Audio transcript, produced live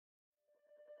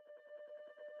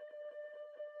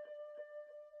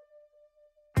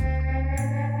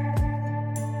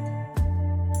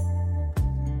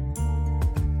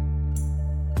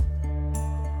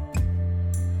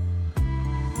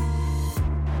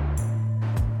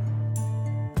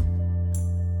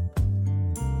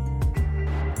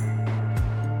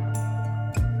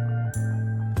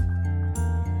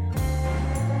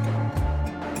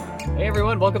Hey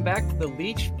everyone, welcome back to the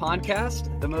Leech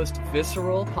podcast, the most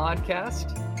visceral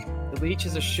podcast. The Leech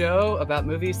is a show about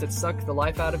movies that suck the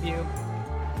life out of you,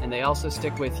 and they also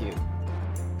stick with you.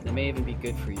 They may even be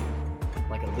good for you,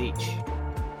 like a leech.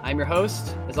 I'm your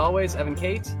host, as always, Evan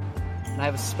Kate, and I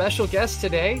have a special guest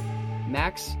today,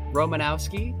 Max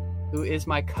Romanowski, who is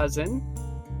my cousin.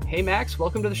 Hey Max,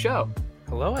 welcome to the show.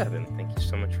 Hello Evan, thank you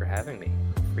so much for having me.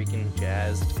 Freaking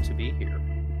jazzed to be here.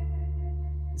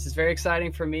 This is very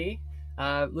exciting for me.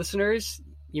 Listeners,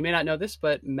 you may not know this,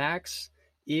 but Max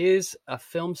is a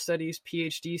film studies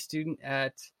PhD student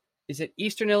at, is it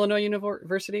Eastern Illinois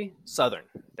University? Southern.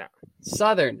 Yeah.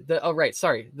 Southern. The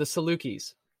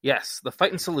Salukis. Yes, the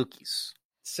fighting Salukis.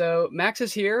 So Max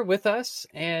is here with us,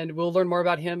 and we'll learn more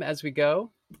about him as we go.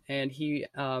 And he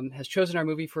has chosen our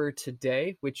movie for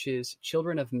today, which is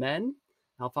Children of Men,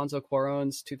 Alfonso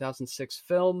Cuarón's 2006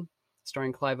 film,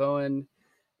 starring Clive Owen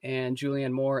and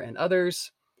Julianne Moore and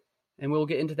others. And we'll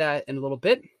get into that in a little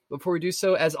bit. Before we do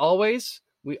so, as always,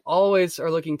 we always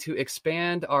are looking to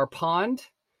expand our pond.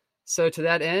 So to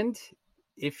that end,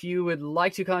 if you would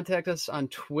like to contact us on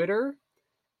Twitter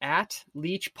at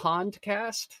Leech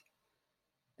Pondcast,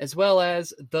 as well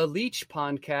as the Leech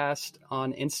Pondcast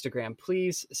on Instagram,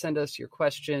 please send us your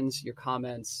questions, your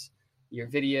comments, your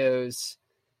videos,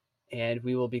 and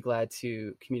we will be glad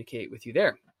to communicate with you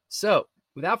there. So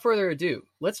without further ado,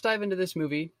 let's dive into this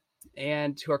movie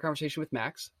and to our conversation with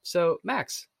Max. So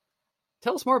Max,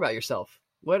 tell us more about yourself.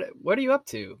 What are you up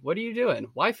to? What are you doing?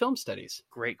 Why film studies?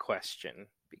 Great question.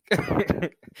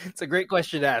 It's a great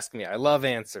question to ask me. I love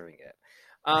answering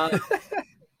it.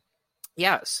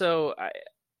 Yeah, so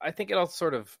I think it all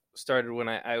sort of started when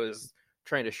I was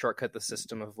trying to shortcut the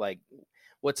system of like,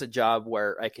 what's a job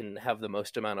where I can have the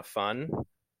most amount of fun?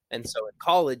 And so in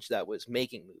college, that was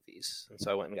making movies. And so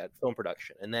I went and got film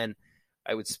production. And then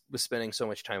I was spending so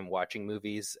much time watching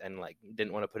movies and like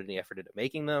didn't want to put any effort into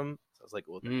making them. So I was like,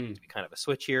 well, there needs to be kind of a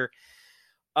switch here,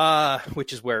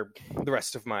 which is where the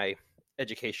rest of my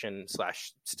education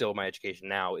 / still my education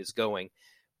now is going.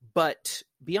 But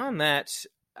beyond that,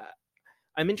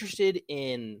 I'm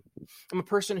a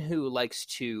person who likes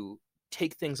to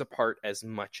take things apart as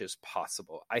much as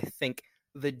possible. I think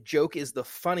the joke is the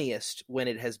funniest when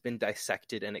it has been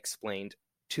dissected and explained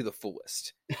to the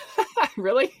fullest.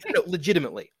 Really? No,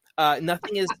 legitimately.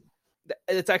 Nothing is.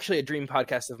 It's actually a dream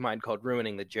podcast of mine called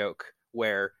Ruining the Joke,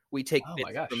 where we take bits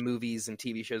from movies and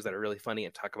TV shows that are really funny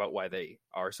and talk about why they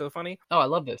are so funny. Oh, I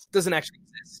love this. It doesn't actually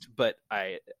exist, but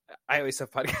I always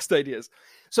have podcast ideas.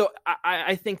 So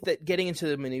I think that getting into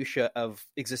the minutia of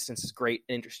existence is great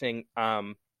and interesting.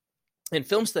 And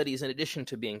film studies, in addition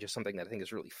to being just something that I think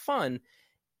is really fun,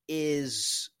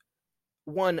 is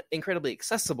one, incredibly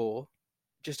accessible.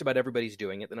 Just about everybody's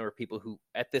doing it. The number of people who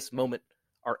at this moment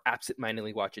are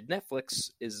absent-mindedly watching Netflix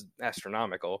is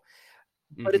astronomical.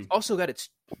 But it's also got it's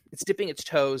dipping its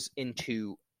toes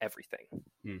into everything.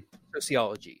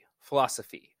 Sociology,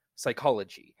 philosophy,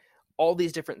 psychology, all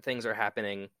these different things are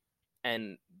happening.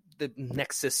 And the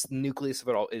nucleus of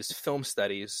it all is film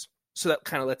studies. So that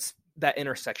kind of lets that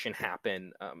intersection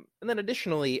happen. And then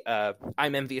additionally,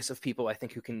 I'm envious of people I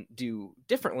think who can do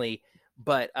differently.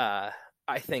 But I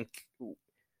think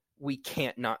we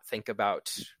can't not think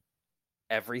about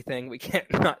everything. We can't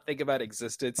not think about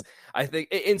existence. I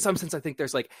think in some sense, I think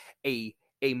there's like a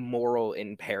moral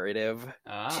imperative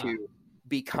to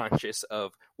be conscious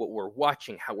of what we're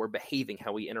watching, how we're behaving,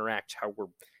 how we interact, how we're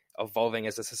evolving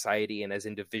as a society and as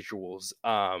individuals.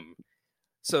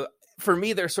 So for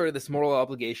me, there's sort of this moral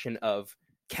obligation of,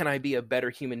 can I be a better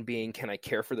human being? Can I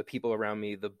care for the people around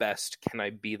me the best? Can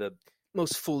I be the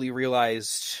most fully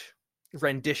realized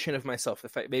rendition of myself?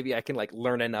 If maybe I can like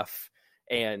learn enough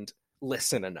and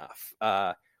listen enough,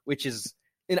 which is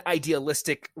an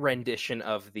idealistic rendition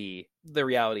of the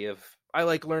reality of, I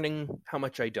like learning how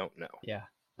much I don't know. Yeah.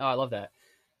 Oh, I love that.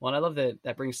 Well, and I love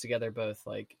that brings together both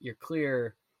like your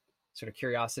clear sort of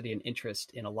curiosity and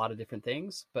interest in a lot of different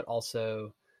things, but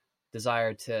also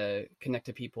desire to connect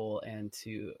to people and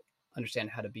to understand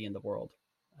how to be in the world.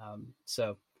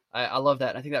 So I love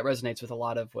that. I think that resonates with a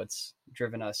lot of what's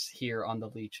driven us here on the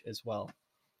Leech as well.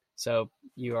 So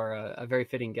you are a very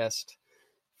fitting guest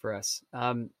for us.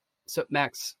 So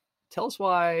Max, tell us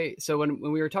why. So when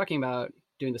we were talking about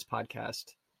doing this podcast,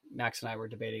 Max and I were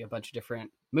debating a bunch of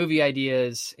different movie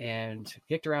ideas and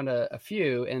kicked around a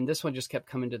few, and this one just kept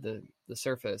coming to the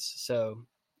surface. So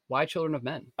why Children of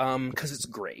Men? Because it's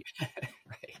great.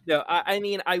 Right. No, I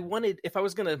mean, I would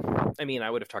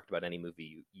have talked about any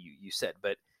movie you said,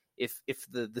 but if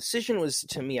the decision was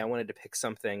to me, I wanted to pick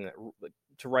something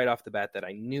to right off the bat that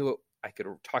I knew I could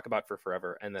talk about for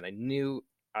forever, and that I knew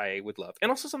I would love, and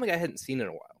also something I hadn't seen in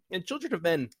a while. And Children of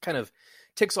Men kind of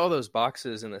ticks all those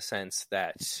boxes in the sense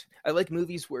that I like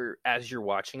movies where, as you're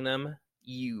watching them,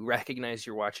 you recognize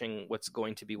you're watching what's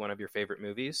going to be one of your favorite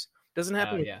movies. Doesn't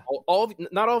happen. Oh, yeah.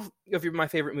 Not all of my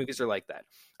favorite movies are like that.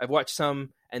 I've watched some,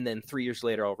 and then 3 years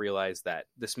later, I'll realize that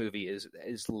this movie is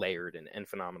layered and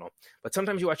phenomenal. But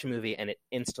sometimes you watch a movie and it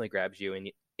instantly grabs you, and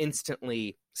it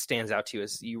instantly stands out to you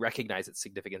as you recognize its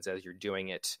significance as you're doing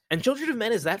it. And Children of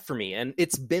Men is that for me, and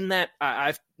it's been that.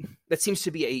 That seems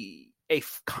to be a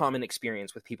common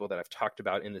experience with people that I've talked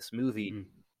about in this movie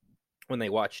when they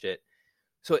watched it.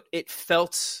 So it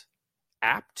felt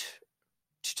apt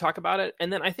to talk about it.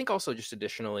 And then I think also just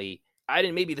additionally,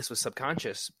 maybe this was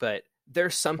subconscious, but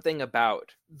there's something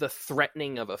about the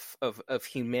threatening of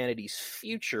humanity's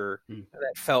future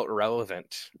that felt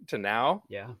relevant to now.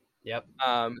 Yeah. Yep.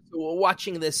 So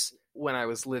watching this when I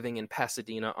was living in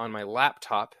Pasadena on my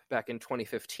laptop back in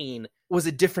 2015 was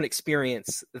a different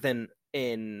experience than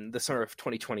in the summer of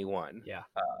 2021. Yeah.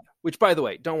 Which, by the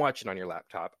way, don't watch it on your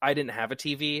laptop. I didn't have a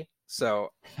TV, so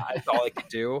that's all I could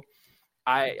do.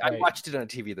 I watched it on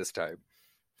TV this time.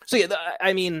 So yeah,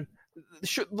 the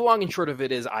long and short of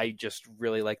it is I just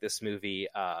really like this movie.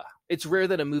 It's rare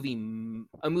that a movie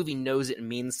knows it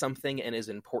means something and is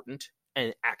important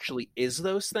and actually is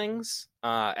those things.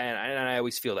 And I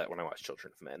always feel that when I watch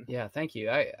Children of Men. Yeah, thank you.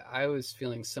 I was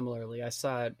feeling similarly. I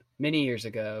saw it many years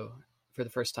ago for the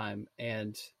first time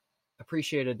and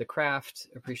appreciated the craft,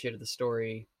 appreciated the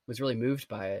story, was really moved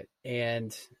by it,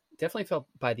 and definitely felt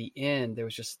by the end there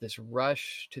was just this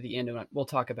rush to the end. And we'll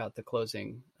talk about the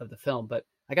closing of the film, but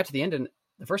I got to the end and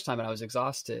the first time and I was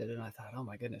exhausted and I thought, oh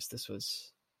my goodness, this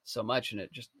was so much. And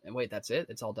wait, that's it?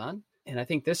 It's all done? And I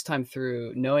think this time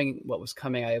through, knowing what was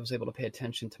coming, I was able to pay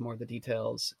attention to more of the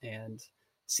details and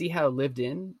see how lived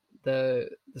in the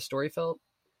story felt.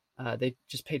 They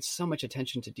just paid so much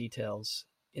attention to details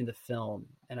in the film.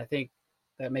 And I think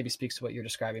that maybe speaks to what you're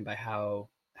describing by how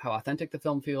authentic the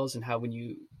film feels and how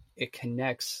when it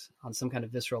connects on some kind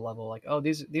of visceral level, like, oh,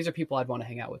 these are people I'd want to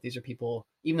hang out with. These are people,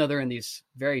 even though they're in these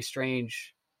very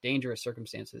strange, dangerous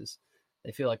circumstances,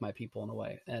 they feel like my people in a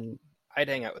way. And I'd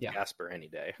hang out with Jasper any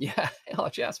day. Yeah. Oh,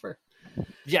 Jasper.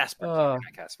 Not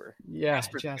Casper. Yeah,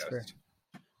 Jasper.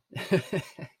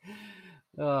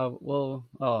 Pour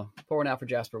one out for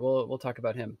Jasper. We'll talk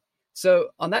about him. So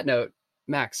on that note,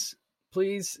 Max,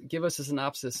 please give us a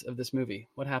synopsis of this movie.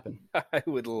 What happened? I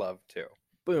would love to.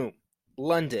 Boom.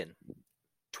 London,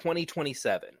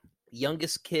 2027.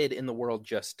 Youngest kid in the world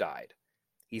just died.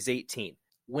 He's 18.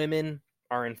 Women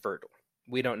are infertile.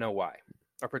 We don't know why.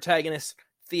 Our protagonist,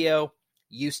 Theo,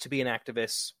 used to be an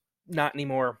activist. Not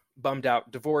anymore. Bummed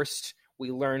out. Divorced.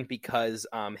 We learn because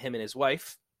him and his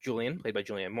wife, Julian, played by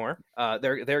Julianne Moore,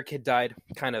 their kid died,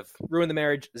 kind of ruined the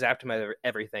marriage, zapped him out of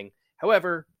everything.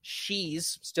 However,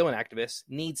 she's still an activist,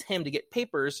 needs him to get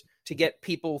papers to get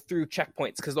people through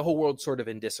checkpoints because the whole world's sort of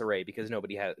in disarray because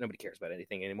nobody cares about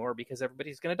anything anymore because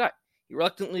everybody's going to die. He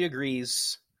reluctantly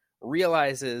agrees,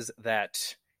 realizes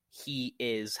that he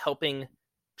is helping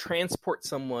transport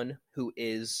someone who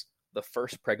is the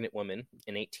first pregnant woman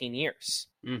in 18 years.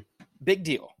 Big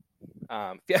deal.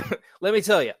 Let me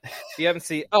tell you, if you haven't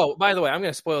seen... Oh, by the way, I'm going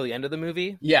to spoil the end of the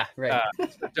movie. Yeah, right. So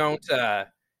don't...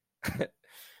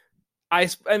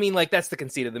 I mean, like, that's the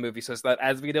conceit of the movie, so it's not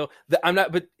as big a deal.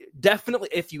 But definitely,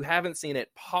 if you haven't seen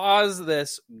it, pause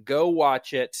this, go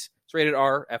watch it. It's rated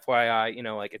R, FYI. You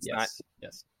know, like, it's not.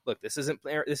 Yes. Look, this isn't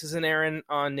Aaron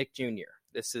on Nick Jr.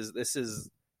 This is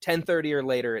 10:30 or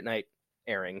later at night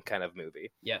airing kind of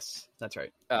movie. Yes, that's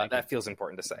right. That feels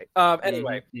important to say.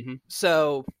 Anyway,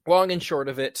 So long and short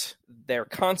of it, they're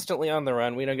constantly on the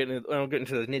run. We don't get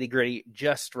into the nitty gritty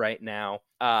just right now.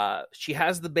 She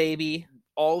has the baby.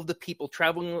 All of the people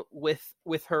traveling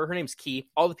with her name's Key,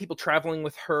 all the people traveling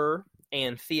with her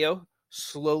and Theo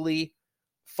slowly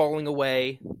falling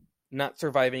away, not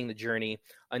surviving the journey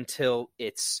until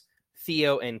it's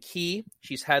Theo and Key.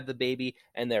 She's had the baby,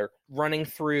 and they're running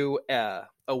through a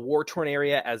war-torn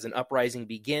area as an uprising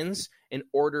begins in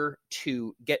order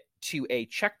to get to a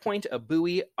checkpoint, a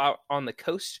buoy out on the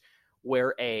coast,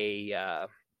 where a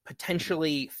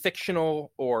potentially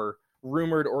fictional or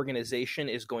rumored organization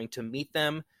is going to meet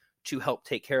them to help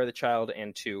take care of the child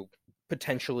and to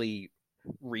potentially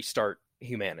restart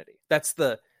humanity. That's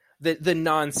the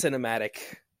non-cinematic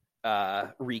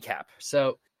recap.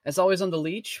 So, as always on The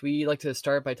Leech, we like to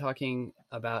start by talking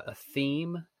about a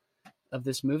theme of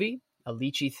this movie, a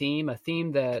Leechy theme, a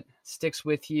theme that sticks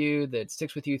with you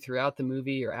throughout the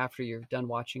movie or after you're done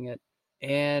watching it.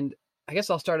 And I guess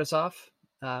I'll start us off.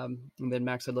 And then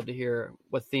Max, I'd love to hear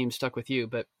what theme stuck with you.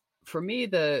 But for me,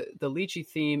 the Leechy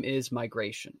theme is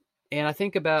migration. And I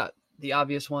think about the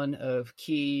obvious one of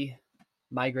Key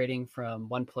migrating from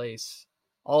one place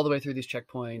all the way through these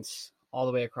checkpoints, all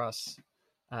the way across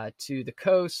to the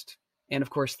coast, and of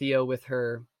course Theo with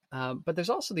her. But there's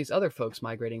also these other folks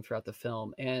migrating throughout the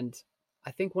film, and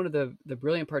I think one of the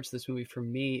brilliant parts of this movie for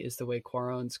me is the way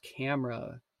Cuarón's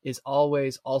camera is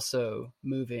always also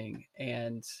moving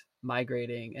and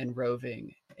migrating and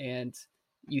roving, and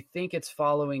you think it's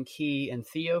following Key and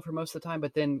Theo for most of the time,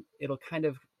 but then it'll kind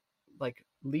of like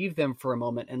leave them for a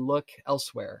moment and look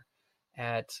elsewhere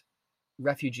at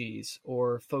refugees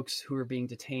or folks who are being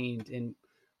detained in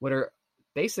what are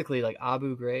basically like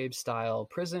Abu Ghraib style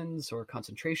prisons or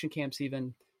concentration camps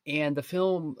even. And the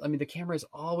film, I mean, the camera is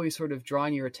always sort of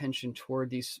drawing your attention toward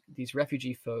these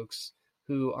refugee folks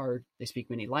who are, they speak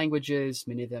many languages,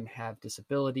 many of them have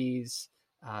disabilities,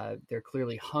 they're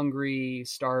clearly hungry,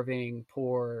 starving,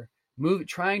 poor,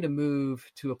 trying to move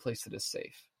to a place that is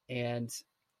safe. And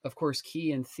of course,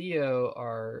 Key and Theo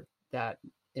are that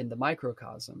in the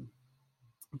microcosm.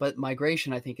 But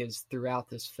migration, I think, is throughout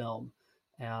this film.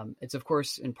 It's, of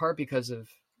course, in part because of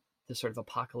the sort of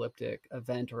apocalyptic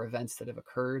event or events that have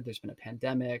occurred. There's been a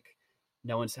pandemic.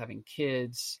 No one's having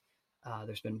kids.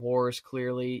 There's been wars,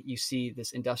 clearly. You see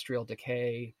this industrial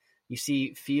decay. You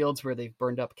see fields where they've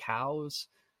burned up cows.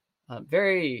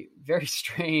 Very, very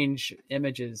strange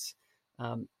images.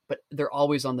 But they're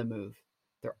always on the move.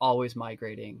 They're always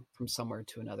migrating from somewhere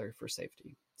to another for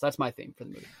safety. So that's my theme for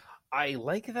the movie. I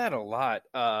like that a lot,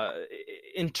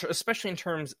 especially in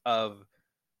terms of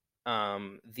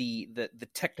the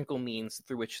technical means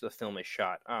through which the film is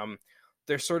shot.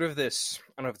 There's sort of this,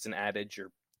 I don't know if it's an adage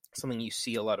or something you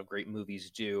see a lot of great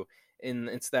movies do, and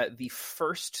it's that the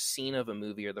first scene of a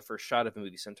movie or the first shot of a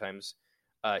movie sometimes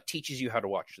teaches you how to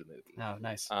watch the movie. Oh,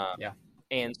 nice. Yeah.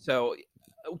 And so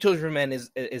Children of Men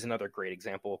is another great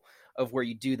example of where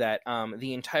you do that.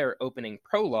 The entire opening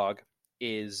prologue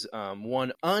is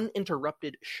one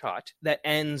uninterrupted shot that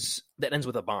ends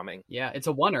with a bombing. Yeah, it's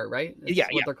a oneer, right? It's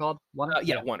what they're called? Oneer?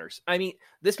 Yeah, oneers. I mean,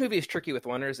 this movie is tricky with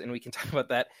oneers, and we can talk about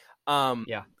that.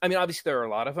 Yeah. I mean, obviously there are a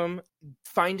lot of them.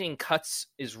 Finding cuts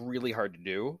is really hard to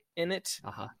do in it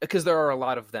because there are a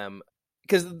lot of them.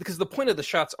 Because the point of the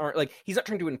shots aren't like, he's not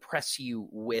trying to impress you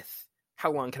with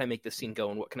how long can I make this scene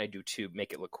go and what can I do to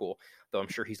make it look cool. Though I'm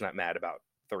sure he's not mad about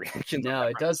the reactions. No,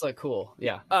 it does look cool.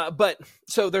 Yeah. But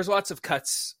so there's lots of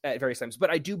cuts at various times,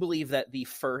 but I do believe that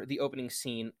the opening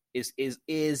scene is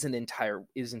an entire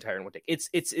in one take.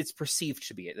 It's perceived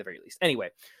to be at the very least. Anyway,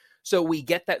 so we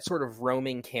get that sort of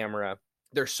roaming camera.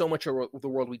 There's so much of the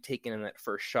world we take in that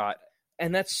first shot,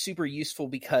 and that's super useful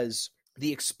because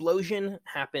the explosion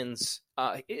happens.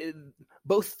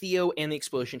 Both Theo and the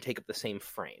explosion take up the same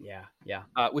frame. Yeah.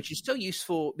 Which is so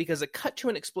useful because a cut to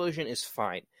an explosion is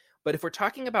fine. But if we're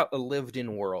talking about a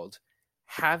lived-in world,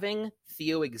 having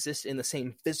Theo exist in the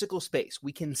same physical space,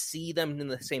 we can see them in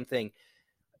the same thing,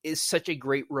 is such a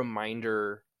great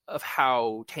reminder of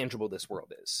how tangible this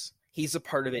world is. He's a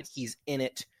part of it. He's in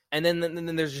it. And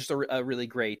then there's just a really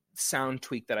great sound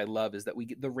tweak that I love is that we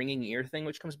get the ringing ear thing,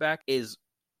 which comes back, is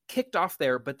kicked off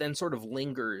there, but then sort of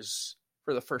lingers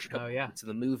for the first couple minutes of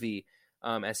the movie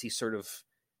as he's sort of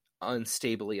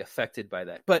unstably affected by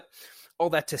that. But all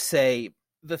that to say,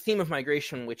 the theme of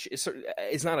migration, which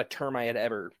is not a term I had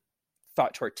ever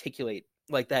thought to articulate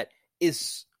like that,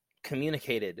 is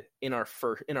communicated in our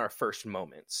first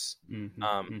moments,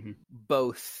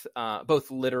 both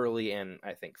literally and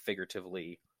I think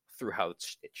figuratively through how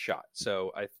it's shot.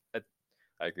 So I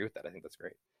agree with that. I think that's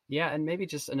great. Yeah, and maybe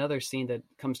just another scene that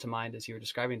comes to mind as you were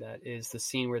describing that is the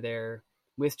scene where they're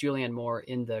with Julianne Moore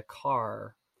in the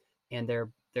car, and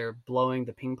they're blowing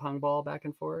the ping pong ball back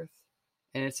and forth.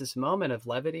 And it's this moment of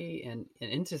levity and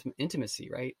intimacy,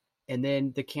 right? And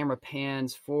then the camera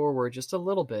pans forward just a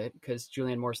little bit because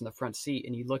Julianne Moore's in the front seat,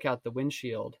 and you look out the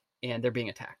windshield, and they're being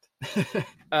attacked.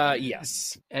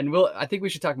 Yes. And I think we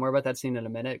should talk more about that scene in a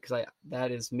minute because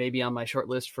that is maybe on my short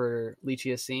list for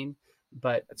Leeches scene.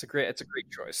 But it's a great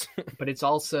choice. But it's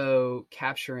also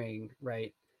capturing,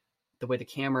 right, the way the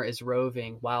camera is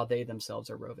roving while they themselves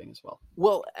are roving as well.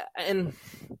 Well, and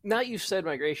now you've said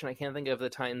migration, I can't think of the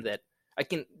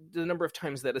number of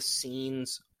times that a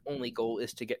scene's only goal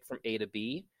is to get from A to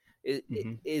B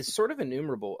is sort of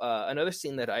innumerable. Another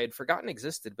scene that I had forgotten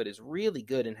existed, but is really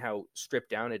good in how stripped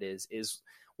down it is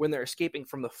when they're escaping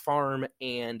from the farm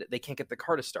and they can't get the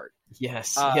car to start.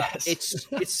 Yes.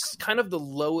 It's kind of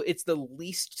it's the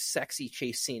least sexy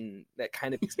chase scene that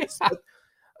kind of exists.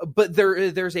 But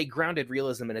there's a grounded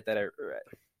realism in it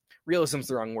realism's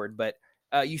the wrong word, but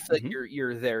you feel like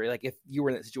you're there. Like if you were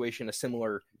in that situation, a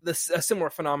similar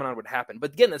phenomenon would happen.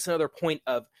 But again, that's another point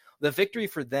of the victory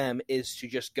for them is to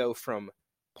just go from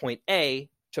point A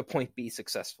to point B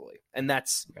successfully. And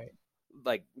that's Right.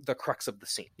 like the crux of the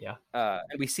scene. Yeah.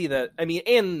 And we see that,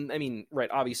 right,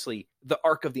 obviously the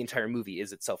arc of the entire movie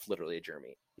is itself literally a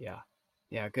journey. Yeah.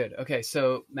 Yeah. Good. Okay.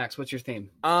 So Max, what's your theme?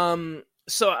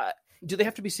 Do they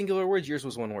have to be singular words? Yours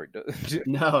was one word.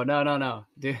 No.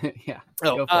 Yeah.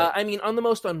 Oh, Go for it. on the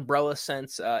most umbrella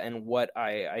sense, and what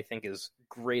I think is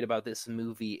great about this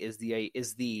movie is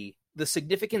the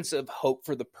significance of hope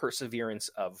for the perseverance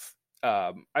of,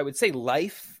 I would say,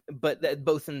 life, but that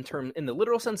both in the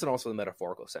literal sense and also the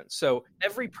metaphorical sense. So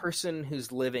every person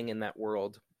who's living in that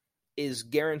world is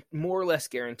more or less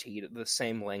guaranteed the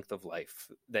same length of life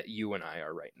that you and I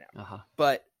are right now. Uh-huh.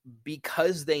 But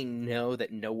because they know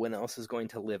that no one else is going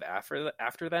to live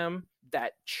after them,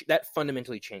 that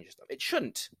fundamentally changes them. It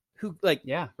shouldn't.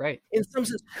 Yeah, right. In some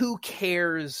sense, who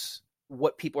cares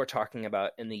what people are talking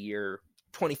about in the year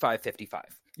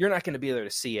 2555? You're not going to be there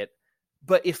to see it.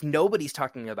 But if nobody's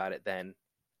talking about it then,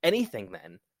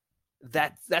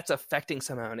 that's affecting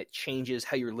somehow, and it changes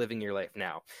how you're living your life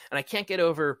now. And I can't get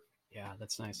over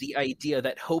that's nice. the idea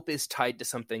that hope is tied to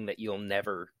something that you'll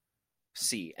never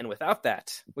see. And without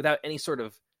any sort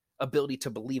of ability to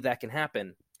believe that can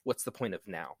happen, what's the point of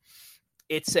now?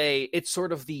 It's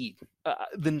sort of the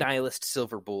nihilist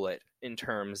silver bullet in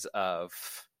terms of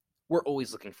we're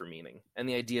always looking for meaning. And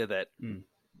the idea that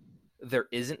there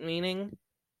isn't meaning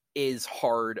is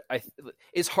hard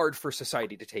for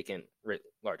society to take in writ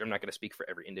large. I'm not going to speak for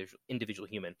every individual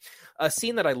human. A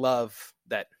scene that I love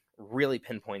that really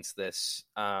pinpoints this,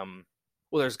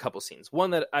 there's a couple scenes.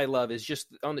 One that I love is just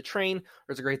on the train.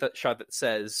 There's a great shot that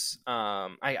says,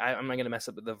 I'm not going to mess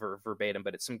up with the verbatim,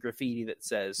 but it's some graffiti that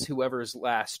says, "Whoever's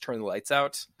last, turn the lights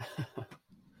out."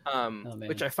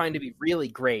 Which I find to be really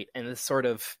great. And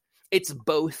it's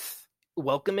both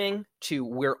welcoming to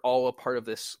we're all a part of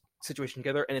this situation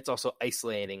together, and it's also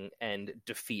isolating and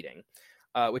defeating,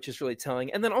 which is really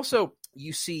telling. And then also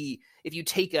you see, if you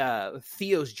take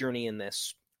Theo's journey in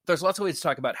this, there's lots of ways to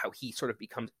talk about how he sort of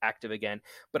becomes active again,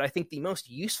 but I think the most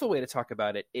useful way to talk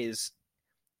about it is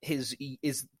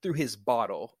through his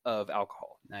bottle of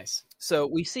alcohol. Nice. So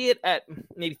we see it at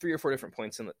maybe 3 or 4 different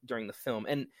points during the film,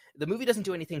 and the movie doesn't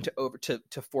do anything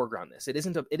to foreground this. It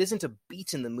isn't a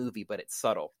beat in the movie, but it's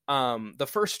subtle. The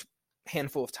first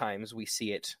handful of times we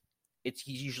see it,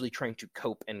 he's usually trying to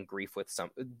cope and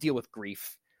deal with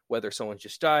grief, whether someone's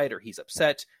just died or he's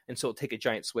upset, and so he'll take a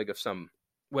giant swig of some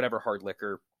whatever hard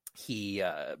liquor he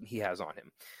has on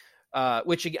him,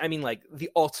 which, I mean, like the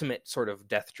ultimate sort of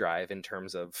death drive in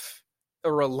terms of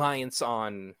a reliance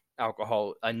on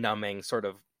alcohol, a numbing, sort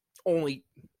of only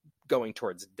going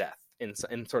towards death in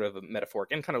sort of a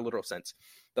metaphoric and kind of literal sense.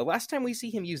 The last time we see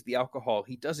him use the alcohol,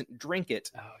 he doesn't drink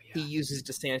it. Oh, yeah. He uses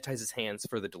to sanitize his hands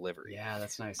for the delivery. Yeah,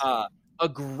 that's nice. A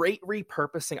great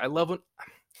repurposing. I love when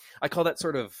I call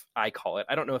it,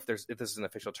 I don't know if this is an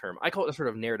official term. I call it a sort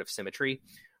of narrative symmetry,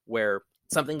 where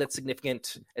something that's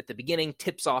significant at the beginning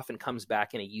tips off and comes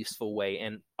back in a useful way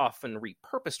and often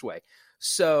repurposed way.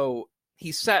 So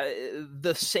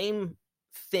the same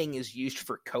thing is used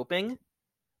for coping,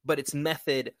 but its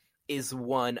method is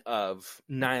one of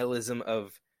nihilism,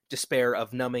 of despair,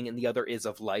 of numbing, and the other is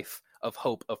of life, of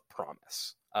hope, of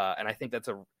promise. And I think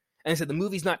and I said the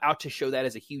movie's not out to show that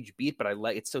as a huge beat, but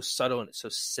it's so subtle and it's so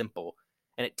simple,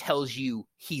 and it tells you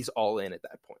he's all in at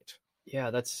that point.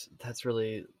 Yeah, that's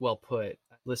really well put.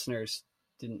 Listeners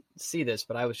didn't see this,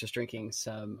 but I was just drinking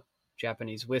some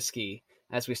Japanese whiskey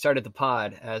as we started the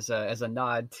pod as a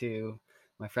nod to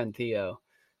my friend Theo.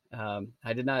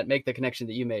 I did not make the connection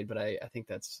that you made, but I think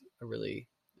that's a really,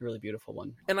 really beautiful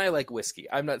one. And I like whiskey.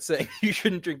 I'm not saying you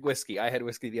shouldn't drink whiskey. I had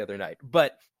whiskey the other night,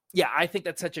 but yeah, I think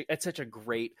it's a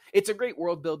great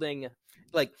world building.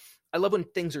 Like, I love when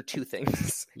things are two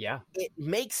things. Yeah. It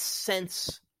makes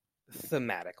sense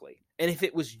thematically. And if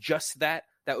it was just that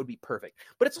would be perfect.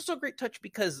 But it's also a great touch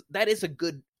because that is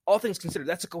all things considered,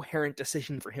 that's a coherent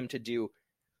decision for him to do,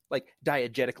 like,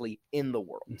 diegetically in the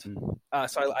world. Mm-hmm.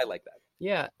 So I like that.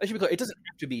 Yeah. I should be clear. It doesn't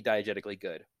have to be diegetically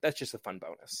good. That's just a fun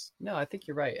bonus. No, I think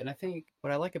you're right. And I think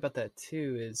what I like about that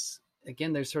too is,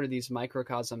 again, there's sort of these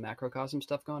microcosm, macrocosm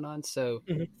stuff going on. So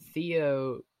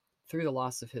Theo, through the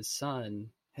loss of his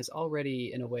son, has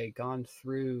already, in a way, gone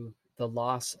through the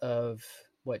loss of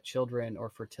what children or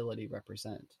fertility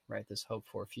represent, right? This hope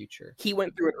for a future. He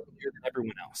went through it earlier than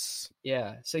everyone else.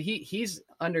 Yeah. So he's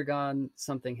undergone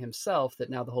something himself that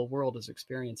now the whole world is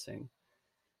experiencing.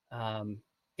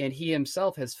 And he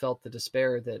himself has felt the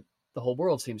despair that the whole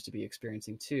world seems to be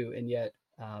experiencing too. And yet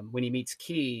when he meets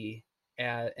Key,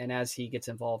 and as he gets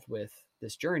involved with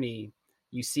this journey,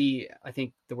 you see, I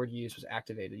think the word you used was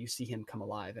activated. You see him come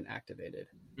alive and activated.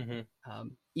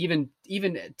 Even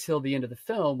till the end of the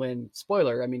film, when,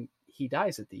 spoiler, I mean, he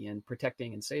dies at the end,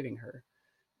 protecting and saving her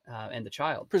and the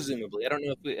child. Presumably, I don't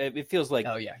know if it feels like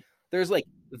Oh yeah, there's like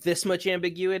this much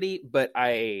ambiguity, but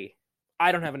I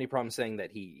don't have any problem saying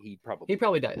that he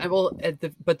probably died. Well,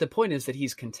 but the point is that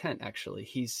he's content. Actually,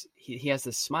 he has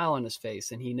this smile on his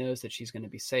face, and he knows that she's going to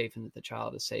be safe, and that the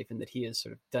child is safe, and that he has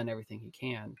sort of done everything he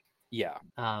can. Yeah.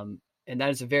 And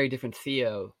that is a very different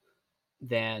Theo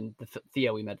than the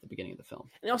Theo we met at the beginning of the film.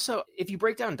 And also, if you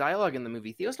break down dialogue in the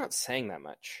movie, Theo's not saying that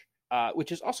much,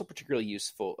 which is also particularly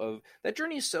useful. Of that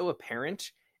journey is so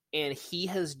apparent, and he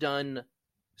has done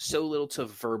so little to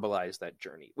verbalize that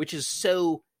journey, which is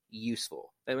so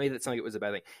useful. That made that sound like it was a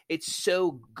bad thing. It's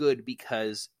so good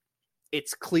because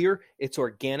it's clear, it's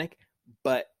organic,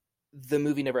 but the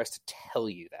movie never has to tell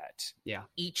you that. Yeah.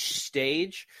 Each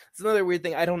stage, it's another weird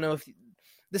thing. I don't know if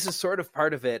this is sort of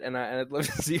part of it, and I'd love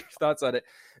to see your thoughts on it.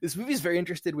 This movie is very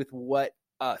interested with what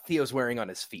Theo's wearing on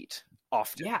his feet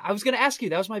often. Yeah, I was going to ask you.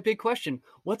 That was my big question.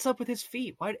 What's up with his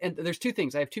feet? Why? And there's two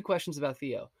things. I have two questions about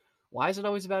Theo. Why is it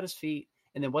always about his feet?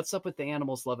 And then what's up with the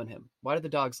animals loving him? Why do the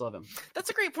dogs love him? That's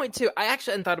a great point, too. I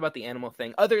actually hadn't thought about the animal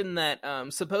thing. Other than that,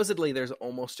 supposedly there's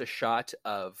almost a shot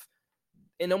of...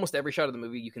 In almost every shot of the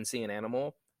movie, you can see an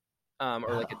animal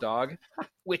or like a dog,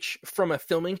 which from a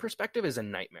filming perspective is a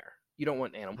nightmare. You don't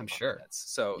want animals. I'm sure. Pets.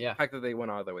 So yeah. The fact that they went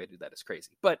out of their way to do that is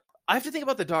crazy. But I have to think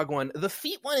about the dog one. The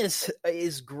feet one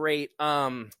is great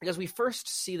because we first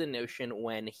see the notion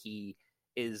when he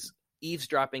is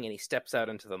eavesdropping and he steps out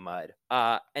into the mud.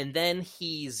 And then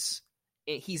he's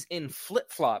in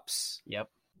flip-flops. Yep.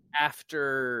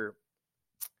 After...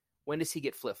 When does he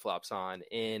get flip-flops on?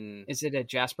 Is it at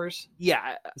Jasper's?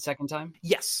 Yeah. The second time?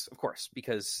 Yes, of course,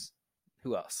 because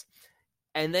who else?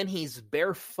 And then he's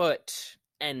barefoot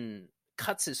and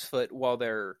cuts his foot while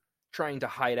they're trying to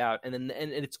hide out, and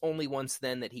it's only once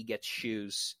then that he gets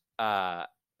shoes. And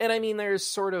I mean, there's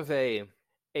sort of a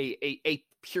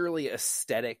purely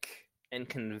aesthetic and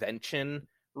convention.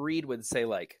 Reed would say,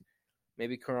 like,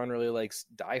 maybe Coron really likes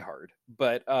Die Hard,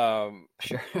 but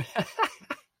sure.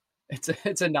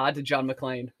 It's a nod to John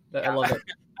McClane. I love it.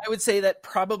 I would say that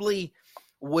probably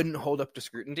wouldn't hold up to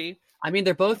scrutiny. I mean,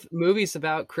 they're both movies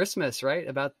about Christmas, right?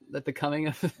 About the coming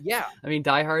of... Yeah. I mean,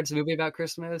 Die Hard's a movie about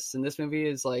Christmas, and this movie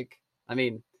is like... I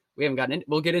mean, we haven't gotten in...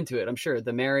 We'll get into it, I'm sure.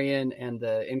 The Marian and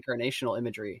the incarnational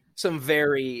imagery. Some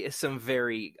very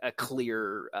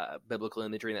clear biblical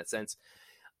imagery in that sense.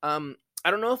 I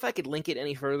don't know if I could link it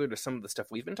any further to some of the stuff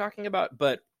we've been talking about,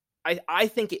 but I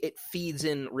think it feeds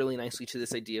in really nicely to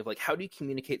this idea of, like, how do you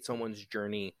communicate someone's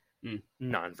journey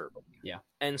non-verbally? Yeah.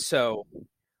 And so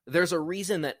there's a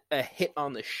reason that a hit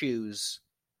on the shoes,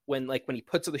 when he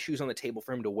puts the shoes on the table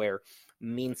for him to wear,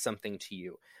 means something to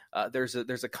you. There's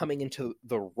a coming into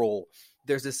the role.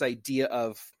 There's this idea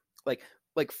of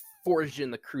like forged in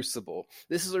the crucible.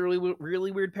 This is a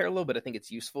really weird parallel, but I think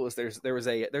it's useful. Is there's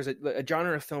a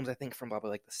genre of films, I think from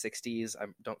probably like the 60s.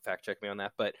 Don't fact check me on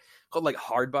that, but called like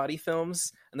hard body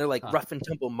films, and they're like rough and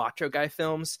tumble macho guy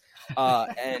films.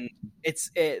 And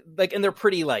and they're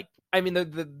pretty, like, I mean,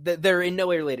 they're in no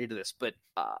way related to this, but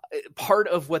part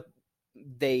of what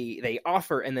they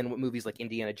offer, and then what movies like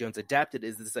Indiana Jones adapted,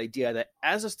 is this idea that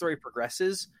as the story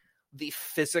progresses, the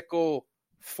physical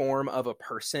form of a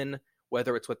person,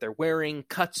 whether it's what they're wearing,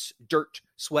 cuts, dirt,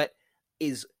 sweat,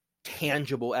 is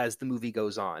tangible as the movie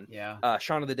goes on. Yeah.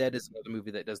 Shaun of the Dead is another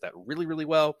movie that does that really, really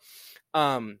well.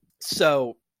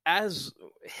 So as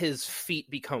his feet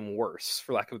become worse,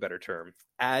 for lack of a better term,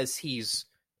 that's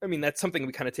something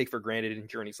we kind of take for granted in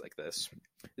journeys like this.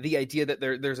 The idea that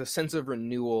there's a sense of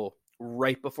renewal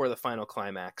right before the final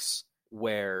climax,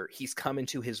 where he's come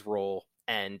into his role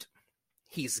and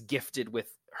he's gifted with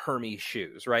Hermes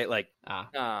shoes, right? Like,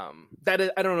 that is,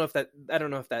 I don't know if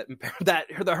that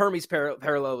the Hermes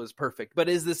parallel is perfect, but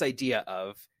is this idea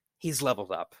of he's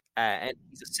leveled up and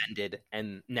he's ascended,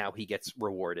 and now he gets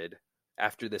rewarded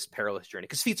after this perilous journey,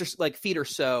 because feet are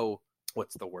so,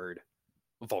 what's the word?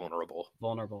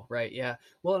 Vulnerable, right? Yeah.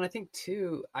 Well, and I think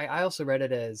too, I also read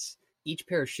it as each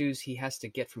pair of shoes he has to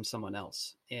get from someone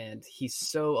else, and he's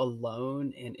so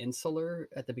alone and insular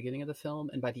at the beginning of the film,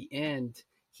 and by the end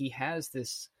he has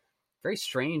this very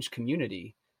strange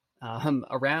community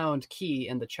around Key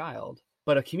and the child,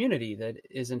 but a community that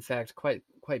is in fact quite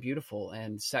beautiful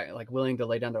and like willing to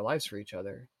lay down their lives for each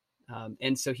other.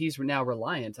 And so he's now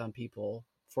reliant on people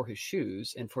for his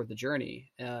shoes and for the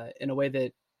journey in a way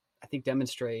that I think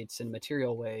demonstrates in a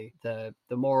material way the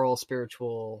moral,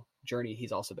 spiritual journey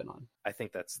he's also been on. I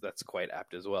think that's quite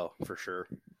apt as well, for sure.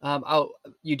 Oh,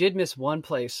 you did miss one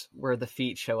place where the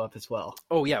feet show up as well.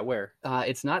 Oh yeah, where?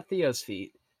 It's not Theo's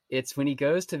feet. It's when he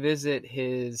goes to visit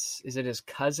his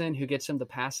cousin who gets him the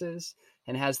passes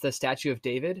and has the statue of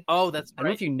David. Oh, that's right. I don't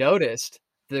know if you noticed,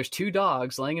 there's two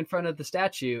dogs laying in front of the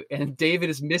statue and David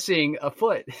is missing a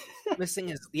foot. Missing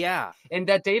his, yeah. And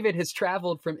that David has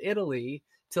traveled from Italy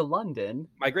to London.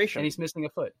 Migration. And he's missing a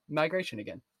foot. Migration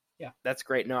again. Yeah. That's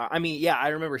great. No, I mean, yeah, I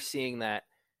remember seeing that.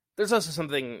 There's also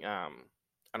something, I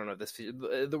don't know,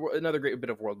 another great bit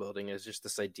of world building is just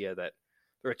this idea that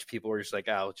the rich people are just like,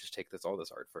 I'll just take all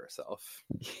this art for ourselves.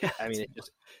 Yeah. I mean, it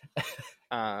just,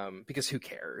 because who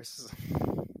cares?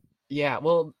 Yeah,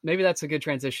 well, maybe that's a good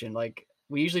transition. Like,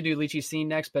 we usually do Leechy scene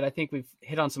next, but I think we've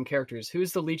hit on some characters.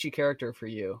 Who's the Leechy character for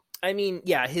you? I mean,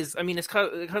 yeah, his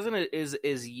cousin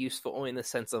is useful only in the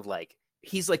sense of, like,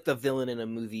 he's like the villain in a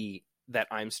movie that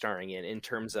I'm starring in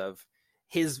terms of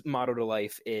his motto to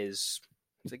life is,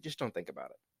 it's like, just don't think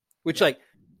about it. Which, like,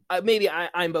 maybe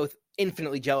I'm both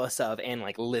infinitely jealous of and,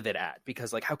 like, livid at,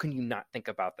 because, like, how can you not think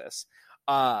about this?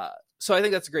 So I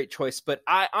think that's a great choice, but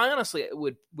I honestly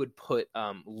would put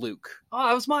Luke. Oh,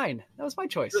 that was mine. That was my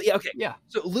choice. Yeah, okay. Yeah.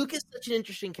 So Luke is such an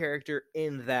interesting character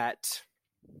in that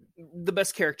the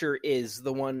best character is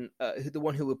the one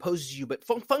who opposes you, but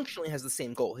functionally has the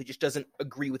same goal. He just doesn't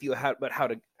agree with you about how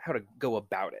to go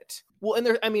about it. Well,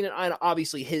 and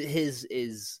obviously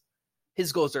his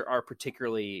goals are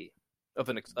particularly of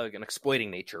an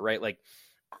exploiting nature, right? Like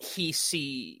he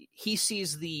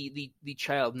sees the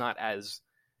child not as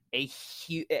a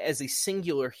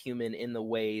singular human in the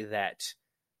way that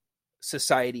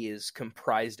society is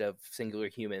comprised of singular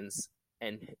humans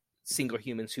and singular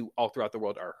humans who all throughout the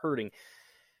world are hurting.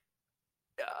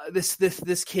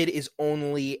 This kid is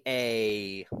only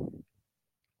a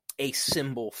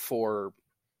symbol for,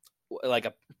 like,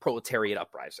 a proletariat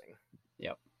uprising.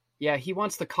 Yep. Yeah, he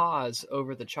wants the cause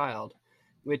over the child,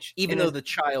 which even though the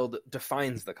child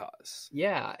defines the cause.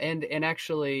 Yeah, and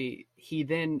actually he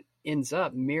then ends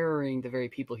up mirroring the very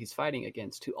people he's fighting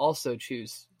against, who also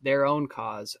choose their own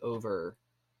cause over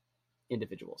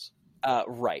individuals.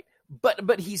 Right.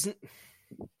 But he's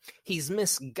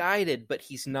misguided, but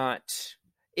he's not.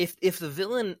 If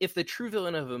the true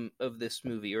villain of this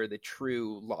movie, or the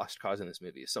true lost cause in this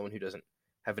movie, is someone who doesn't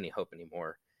have any hope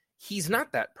anymore, he's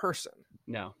not that person.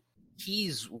 No.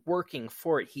 He's working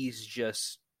for it. He's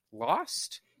just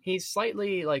lost. He's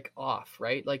slightly, like, off,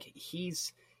 right? Like,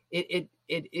 it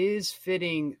is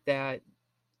fitting that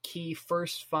he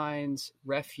first finds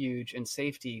refuge and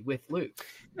safety with Luke.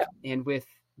 Yeah. And with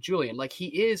Julian. Like, he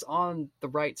is on the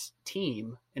right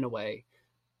team in a way,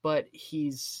 but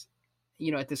he's,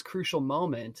 at this crucial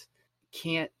moment,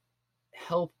 can't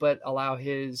help but allow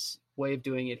his way of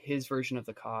doing it, his version of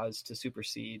the cause, to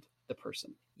supersede the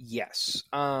person. Yes.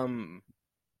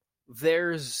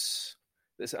 There's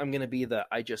this. I'm going to be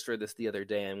I just read this the other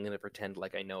day. I'm going to pretend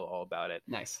like I know all about it.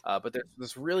 Nice. But there's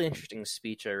this really interesting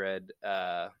speech I read.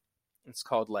 It's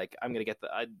called, like, I'm going to get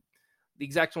the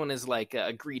exact one is like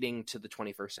a greeting to the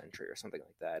 21st century or something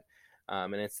like that.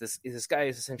 And it's this guy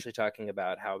is essentially talking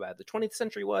about how bad the 20th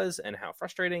century was and how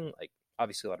frustrating, like,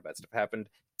 obviously a lot of bad stuff happened.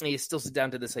 And he still sits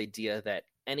down to this idea that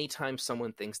anytime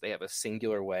someone thinks they have a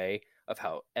singular way of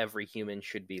how every human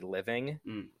should be living,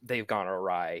 they've gone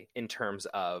awry in terms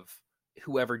of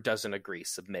whoever doesn't agree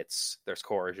submits. There's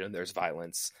coercion, there's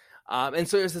violence. And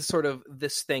so there's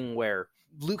this thing where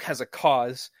Luke has a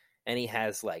cause and he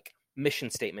has, like, mission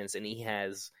statements, and he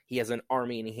has an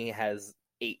army, and he has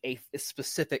a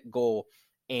specific goal,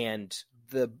 and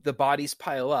the bodies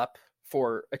pile up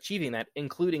for achieving that,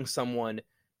 including someone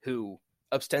who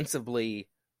ostensibly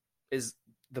is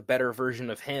the better version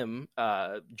of him,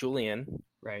 Julian,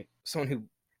 right? Someone who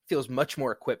feels much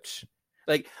more equipped.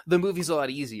 Like, the movie's a lot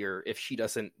easier if she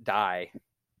doesn't die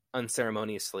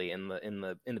unceremoniously in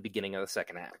the beginning of the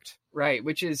second act, right?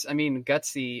 Which is, I mean,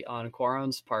 gutsy on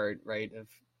Cuarón's part, right? Of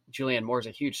Julianne Moore's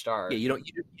a huge star. Yeah, you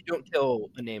don't kill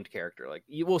a named character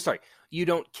you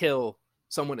don't kill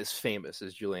someone as famous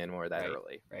as Julianne Moore that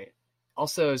early. Right.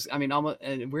 Also, I mean, almost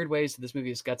in weird ways, this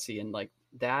movie is gutsy, and like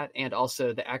that, and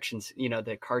also the actions,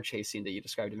 the car chase scene that you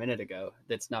described a minute ago.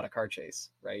 That's not a car chase,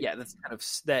 right? Yeah, that's kind of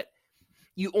that.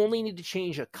 You only need to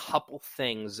change a couple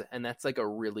things, and that's like a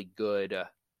really good,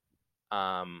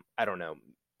 I don't know,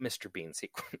 Mr. Bean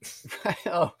sequence.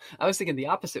 Oh, I was thinking the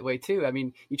opposite way too. I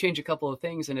mean, you change a couple of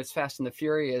things and it's Fast and the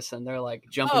Furious, and they're like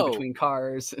jumping between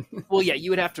cars. Well, yeah,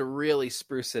 you would have to really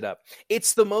spruce it up.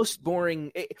 It's the most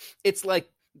boring. It's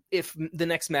like if the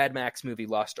next Mad Max movie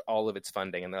lost all of its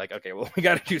funding, and they're like, okay, well, we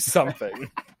got to do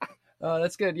something. Oh,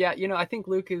 that's good. Yeah, I think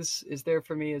Luke is there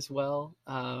for me as well,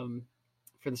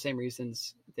 for the same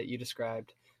reasons that you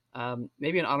described.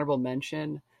 Maybe an honorable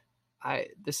mention.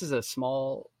 This is a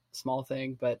small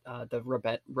thing, but the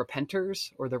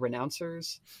Repenters or the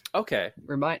Renouncers. Okay.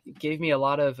 Gave me a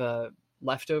lot of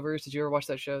Leftovers. Did you ever watch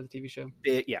that show, the TV show?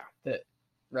 Yeah.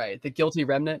 The Guilty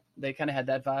Remnant. They kind of had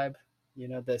that vibe.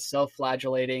 The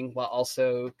self-flagellating while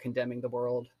also condemning the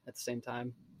world at the same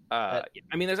time. I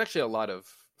mean, there's actually a lot of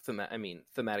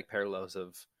thematic parallels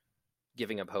of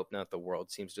giving up hope now that the world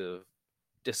seems to have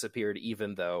disappeared,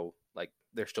 even though like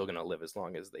they're still going to live as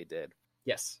long as they did.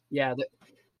 Yes. Yeah.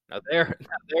 Now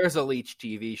there's a Leech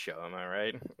TV show. Am I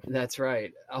right? That's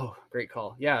right. Oh, great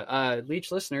call. Yeah.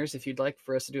 Leech listeners, if you'd like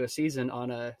for us to do a season on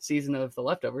a season of The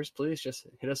Leftovers, please just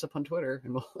hit us up on Twitter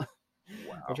and we'll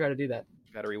try to do that.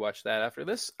 Got to rewatch that after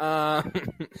this.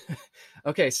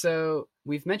 Okay, so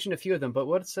we've mentioned a few of them, but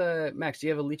what's Max? Do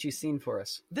you have a Leechy scene for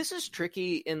us? This is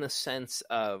tricky in the sense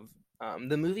of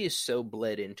the movie is so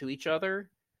bled into each other.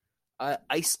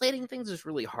 Isolating things is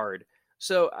really hard.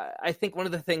 So I think one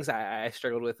of the things I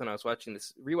struggled with when I was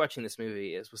rewatching this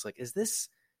movie was like, is this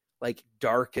like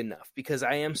dark enough? Because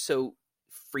I am so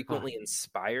frequently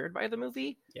inspired by the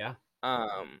movie. Yeah.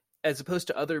 As opposed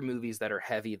to other movies that are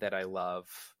heavy that I love.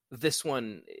 This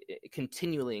one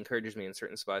continually encourages me in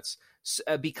certain spots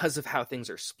because of how things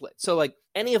are split. So like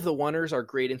any of the oneers are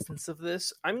great instances of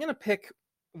this. I'm going to pick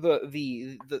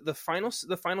the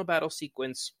final battle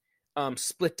sequence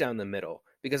split down the middle,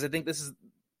 because I think this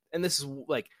is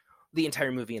like the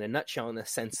entire movie in a nutshell, in the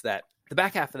sense that the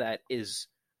back half of that is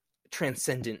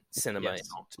transcendent cinema.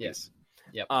 Yes.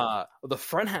 Yep. The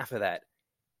front half of that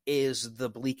is the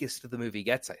bleakest the movie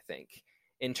gets, I think,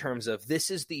 in terms of this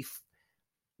is the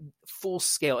full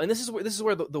scale, and this is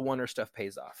where the Warner stuff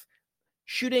pays off.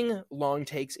 Shooting long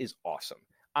takes is awesome.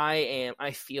 I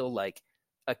feel like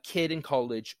a kid in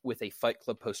college with a Fight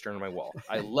Club poster on my wall.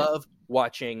 I love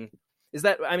watching.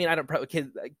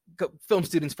 Film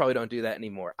students probably don't do that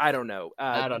anymore. I don't know.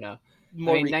 I don't know.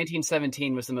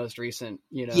 1917 was the most recent.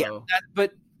 Yeah,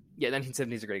 but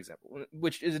 1970 is a great example,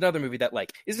 which is another movie that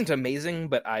like isn't amazing,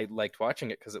 but I liked watching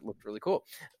it because it looked really cool.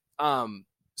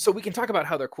 So we can talk about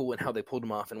how they're cool and how they pulled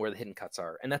them off and where the hidden cuts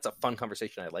are, and that's a fun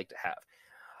conversation I'd like to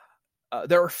have.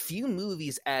 There are few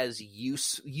movies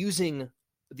using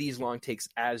these long takes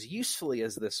as usefully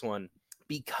as this one,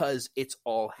 because it's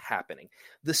all happening.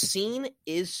 The scene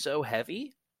is so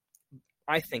heavy,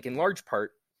 I think, in large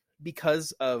part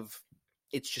because of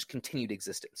its just continued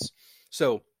existence.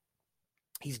 So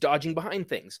he's dodging behind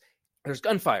things. There's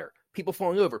gunfire, people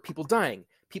falling over, people dying,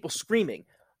 people screaming.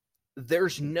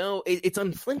 It's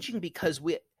unflinching, because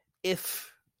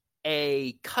if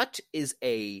a cut is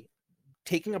a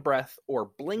taking a breath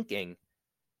or blinking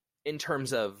in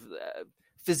terms of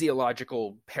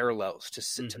physiological parallels to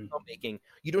filmmaking,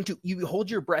 you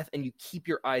hold your breath and you keep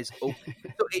your eyes open.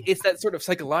 So it's that sort of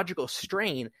psychological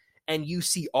strain, and you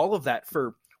see all of that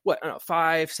for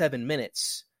 5-7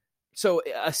 minutes. So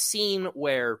a scene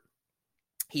where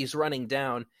he's running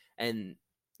down, and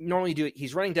normally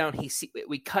he's running down,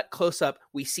 we cut close up,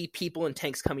 we see people and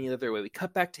tanks coming the other way, we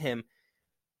cut back to him,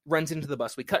 runs into the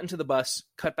bus, we cut into the bus,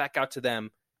 cut back out to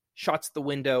them, shots at the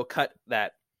window, cut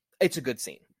that. It's a good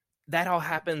scene. That all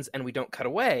happens and we don't cut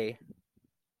away.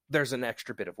 There's an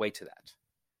extra bit of weight to that,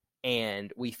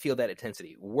 and we feel that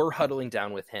intensity. We're huddling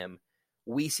down with him.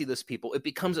 We see those people. It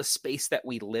becomes a space that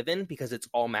we live in because it's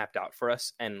all mapped out for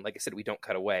us, and like I said, we don't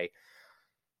cut away,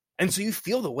 and so you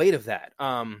feel the weight of that.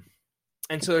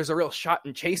 And so there's a real shot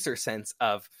and chaser sense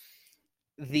of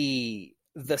the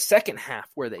second half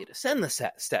where they descend the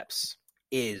steps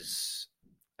is,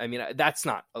 that's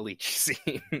not a Leech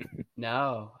scene.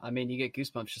 No, you get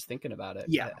goosebumps just thinking about it.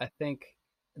 Yeah. I think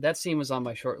that scene was on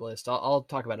my short list. I'll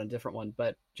talk about it in a different one,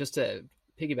 but just to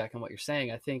piggyback on what you're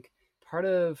saying, I think part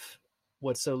of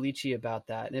what's so Leechy about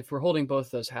that, and if we're holding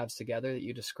both those halves together that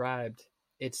you described,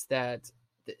 it's that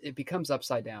it becomes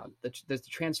upside down. There's the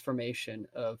transformation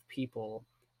of people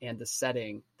and the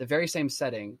setting, the very same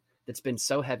setting that's been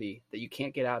so heavy that you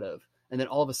can't get out of. And then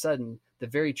all of a sudden, the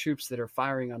very troops that are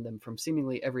firing on them from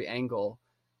seemingly every angle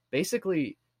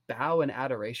basically bow in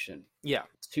adoration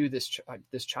to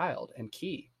this child and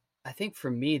Key. I think for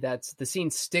me, that's the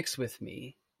scene sticks with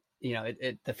me.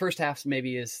 The first half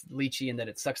maybe is Leechy in that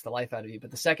it sucks the life out of you, but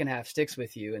the second half sticks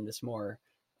with you in this more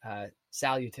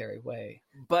salutary way.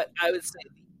 But I would say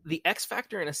the X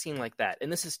factor in a scene like that,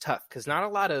 and this is tough because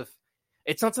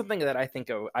it's not something that I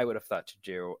think I would have thought to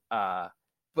do,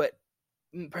 but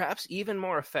perhaps even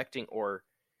more affecting or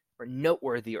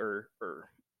noteworthy or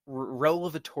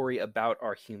revelatory about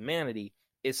our humanity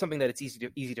is something that it's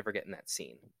easy to forget in that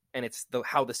scene. And it's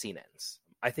how the scene ends.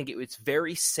 I think it's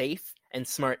very safe and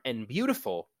smart and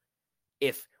beautiful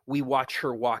if we watch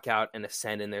her walk out and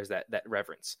ascend and there's that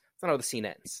reverence. That's not how the scene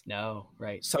ends. No,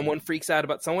 right. Someone freaks out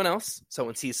about someone else.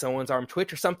 Someone sees someone's arm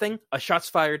twitch or something. A shot's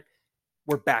fired.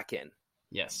 We're back in.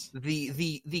 Yes.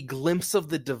 The glimpse of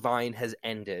the divine has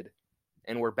ended,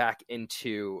 and we're back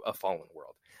into a fallen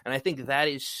world. And I think that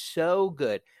is so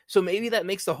good. So maybe that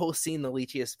makes the whole scene the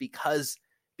Leechiest because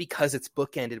it's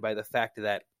bookended by the fact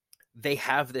that they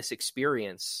have this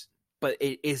experience, but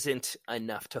it isn't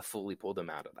enough to fully pull them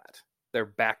out of that. They're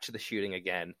back to the shooting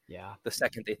again. Yeah. The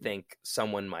second they think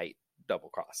someone might double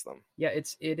cross them. Yeah,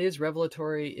 it is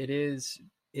revelatory. It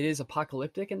is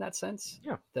apocalyptic in that sense.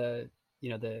 Yeah. The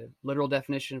literal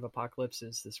definition of apocalypse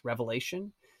is this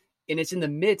revelation, and it's in the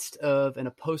midst of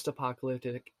a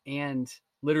post-apocalyptic and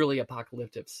literally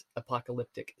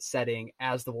apocalyptic setting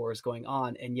as the war is going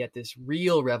on, and yet this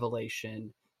real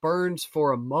revelation burns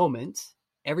for a moment.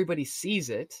 Everybody sees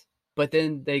it, but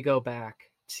then they go back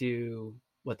to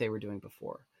what they were doing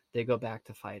before. They go back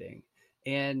to fighting.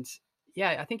 And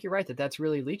yeah, I think you're right that's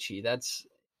really Leechy.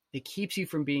 It keeps you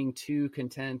from being too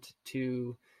content,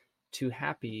 too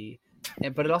happy,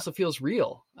 but it also feels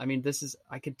real. I mean,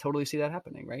 I could totally see that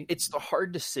happening, right? It's the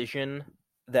hard decision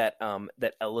that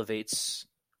elevates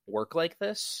work like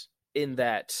this, in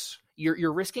that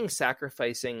you're risking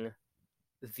sacrificing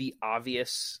the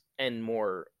obvious and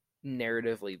more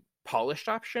narratively polished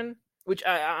option, which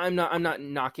I'm not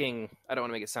knocking. I don't want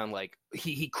to make it sound like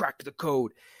he cracked the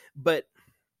code, but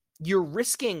you're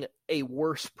risking a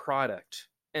worse product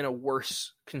and a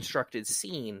worse constructed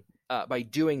scene by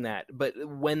doing that. But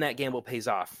when that gamble pays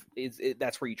off,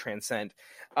 that's where you transcend.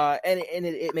 And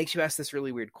it makes you ask this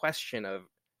really weird question of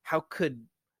how could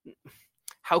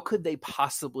they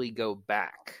possibly go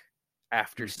back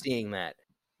after seeing that?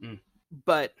 Mm.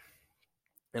 But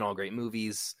in all great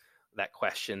movies, that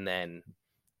question then,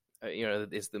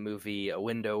 is the movie a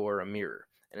window or a mirror?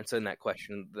 And so in that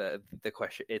question, the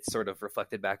question, it's sort of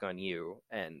reflected back on you.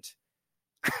 And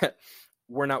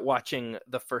we're not watching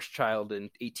the first child in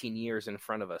 18 years in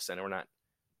front of us, and we're not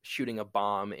shooting a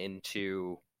bomb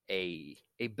into a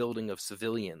building of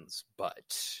civilians.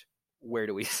 But where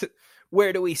do we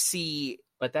see?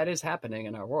 But that is happening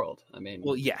in our world. I mean,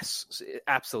 well, yes,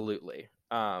 absolutely.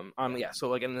 So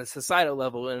like in the societal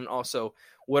level, and also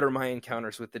what are my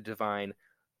encounters with the divine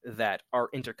that are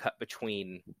intercut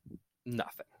between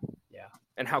nothing? Yeah.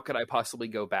 And how could I possibly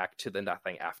go back to the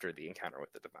nothing after the encounter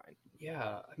with the divine?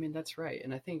 Yeah, I mean, that's right.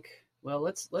 And I think, well,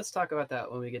 let's talk about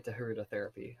that when we get to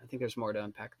hereditherapy. I think there's more to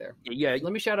unpack there. Yeah.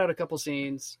 Let me shout out a couple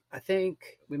scenes. I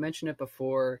think we mentioned it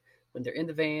before, when they're in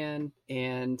the van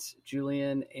and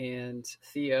Julian and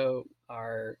Theo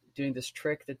are doing this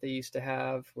trick that they used to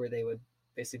have where they would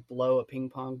basically blow a ping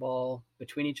pong ball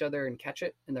between each other and catch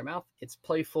it in their mouth. It's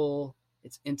playful.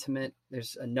 It's intimate.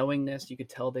 There's a knowingness. You could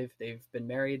tell they've been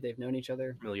married. They've known each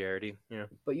other. Familiarity, yeah.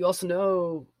 But you also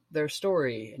know their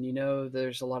story, and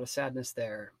there's a lot of sadness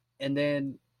there. And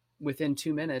then within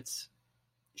 2 minutes,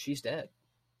 she's dead,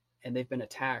 and they've been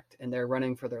attacked, and they're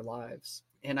running for their lives.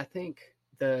 And I think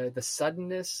the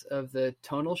suddenness of the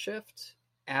tonal shift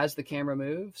as the camera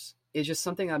moves is just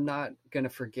something I'm not going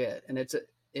to forget. And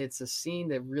it's a scene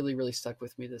that really, really stuck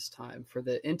with me this time, for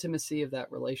the intimacy of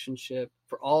that relationship,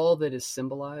 for all that is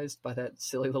symbolized by that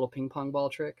silly little ping pong ball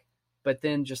trick, but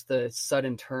then just the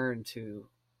sudden turn to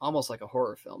almost like a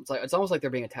horror film. It's almost like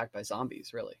they're being attacked by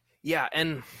zombies, really. Yeah,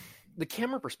 and the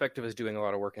camera perspective is doing a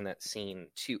lot of work in that scene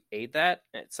to aid that.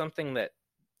 It's something that,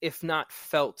 if not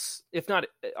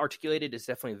articulated, is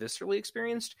definitely viscerally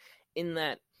experienced, in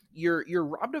that you're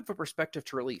robbed of a perspective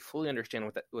to really fully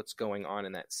understand what's going on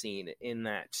in that scene. In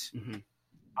that, mm-hmm.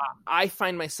 I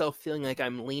find myself feeling like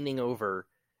I'm leaning over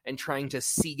and trying to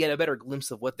get a better glimpse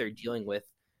of what they're dealing with,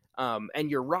 and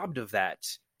you're robbed of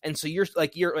that. And so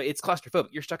it's claustrophobic.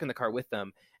 You're stuck in the car with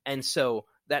them, and so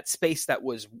that space that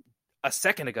was a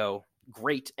second ago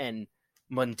great and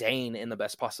mundane in the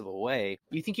best possible way.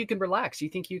 You think you can relax. You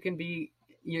think you can be.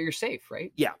 You're safe,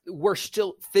 right? Yeah, we're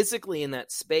still physically in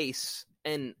that space,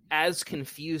 and as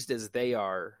confused as they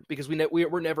are, because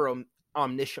we're never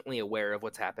omnisciently aware of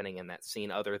what's happening in that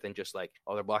scene, other than just like,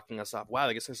 oh, they're blocking us off. Wow,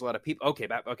 I guess there's a lot of people. Okay,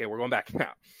 we're going back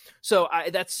now. So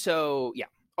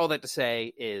all that to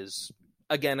say is,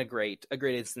 again, a great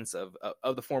instance of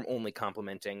the form only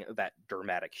complementing that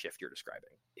dramatic shift you're describing.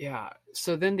 Yeah.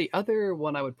 So then the other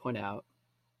one I would point out,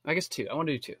 I guess two. I want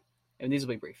to do two, and these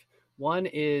will be brief. One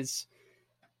is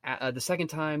the second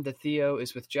time that Theo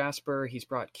is with Jasper, he's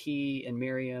brought Key and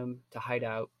Miriam to hide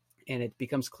out, and it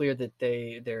becomes clear that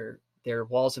they're their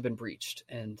walls have been breached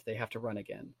and they have to run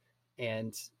again.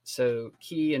 And so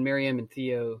Key and Miriam and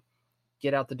Theo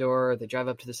get out the door, they drive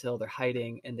up to this hill, they're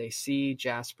hiding, and they see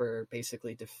Jasper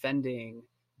basically defending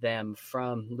them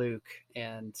from Luke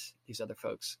and these other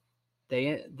folks.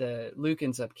 Luke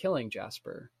ends up killing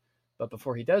Jasper, but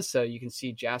before he does so, you can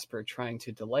see Jasper trying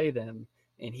to delay them,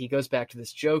 and he goes back to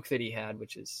this joke that he had,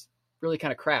 which is really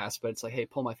kind of crass, but it's like, hey,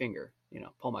 pull my finger,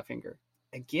 pull my finger.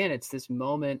 Again, it's this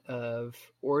moment of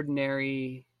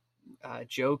ordinary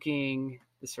joking,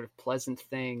 this sort of pleasant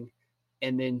thing,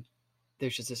 and then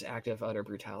there's just this act of utter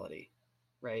brutality,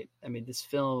 right? I mean, this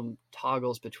film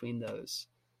toggles between those,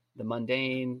 the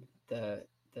mundane, the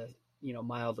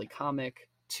mildly comic,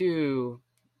 to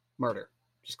murder,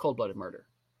 just cold-blooded murder.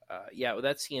 Well,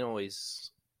 that scene always,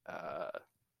 I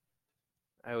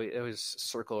always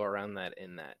circle around that,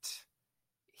 in that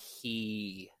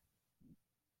he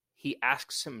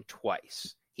asks him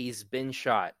twice. He's been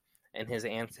shot, and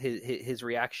his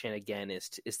reaction again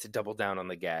is to double down on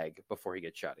the gag before he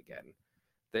gets shot again.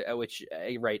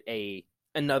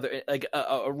 Another like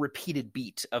a repeated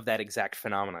beat of that exact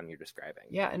phenomenon you're describing.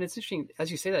 Yeah, and it's interesting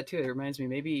as you say that too. It reminds me,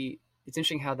 maybe it's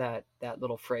interesting how that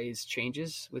little phrase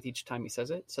changes with each time he says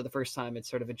it. So the first time it's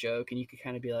sort of a joke, and you could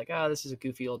kind of be like, "Oh, this is a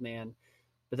goofy old man,"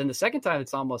 but then the second time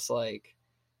it's almost like,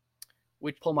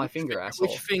 pull my finger, asshole.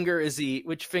 Which finger is he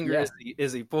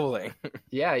pulling?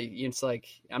 Yeah, it's like,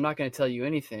 I'm not going to tell you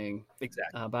anything.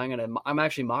 Exactly. But I'm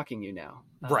actually mocking you now.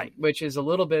 Right. Which is a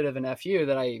little bit of an FU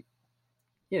that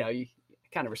you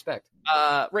kind of respect.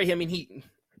 Right. I mean,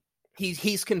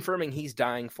 he's confirming he's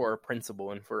dying for a principle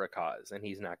and for a cause, and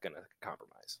he's not going to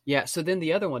compromise. Yeah. So then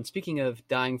the other one, speaking of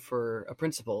dying for a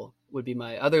principle, would be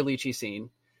my other Leechy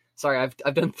scene. Sorry,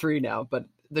 I've done 3 now, but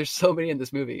there's so many in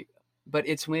this movie. But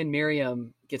it's when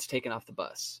Miriam gets taken off the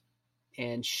bus,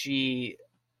 and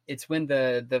it's when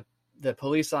the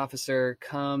police officer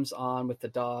comes on with the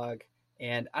dog,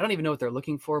 and I don't even know what they're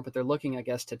looking for, but they're looking, I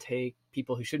guess, to take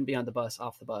people who shouldn't be on the bus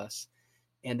off the bus.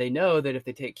 And they know that if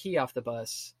they take Key off the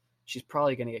bus, she's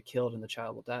probably going to get killed and the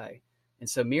child will die. And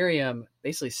so Miriam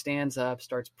basically stands up,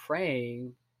 starts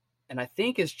praying, and I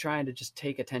think is trying to just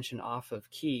take attention off of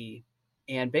Key.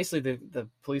 And basically the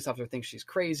police officer thinks she's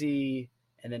crazy,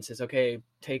 and then says, okay,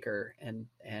 take her. And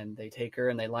they take her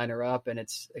and they line her up. And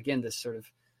it's, again, this sort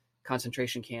of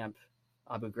concentration camp,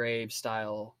 Abu Ghraib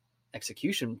style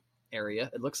execution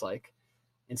area, it looks like.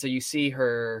 And so you see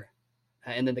her,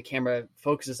 and then the camera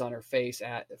focuses on her face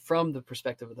from the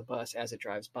perspective of the bus as it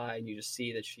drives by. And you just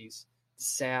see that she's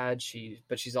sad.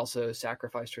 But she's also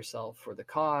sacrificed herself for the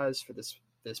cause, for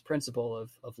this principle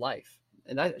of life.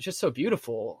 And that's just so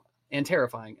beautiful and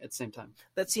terrifying at the same time.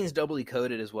 That scene's doubly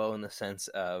coded as well, in the sense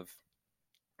of,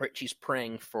 right, she's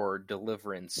praying for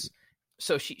deliverance.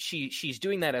 So she's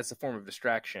doing that as a form of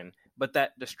distraction, but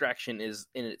that distraction is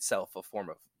in itself a form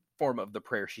of the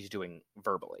prayer she's doing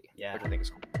verbally. Yeah. Which I think is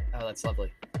cool. Oh, that's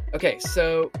lovely. Okay,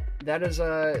 so that's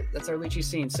our Leechy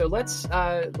scene. So let's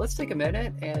take a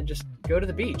minute and just go to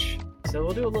the beach. So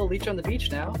we'll do a little Leech on the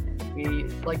beach now. We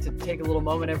like to take a little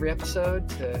moment every episode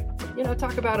to,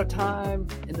 talk about a time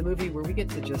in the movie where we get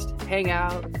to just hang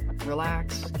out,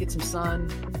 relax, get some sun.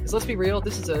 Because let's be real,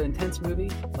 this is an intense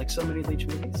movie, like so many Leech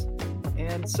movies.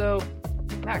 And so,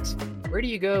 Max, where do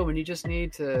you go when you just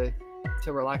need to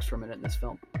relax for a minute in this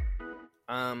film?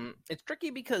 It's tricky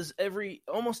because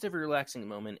almost every relaxing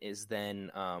moment is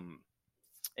then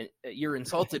you're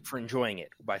insulted for enjoying it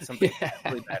by something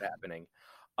really bad happening.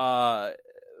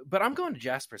 But I'm going to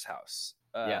Jasper's house.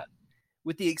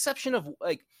 With the exception of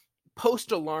like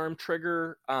post-alarm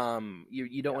trigger,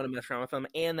 you don't want to mess around with them,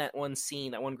 and that one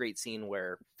great scene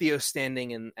where Theo's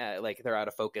standing and like they're out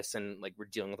of focus and like we're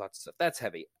dealing with lots of stuff. That's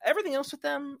heavy. Everything else with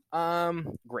them,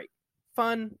 great,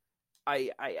 fun.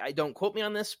 I don't quote me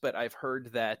on this, but I've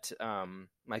heard that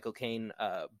Michael Caine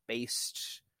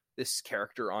based this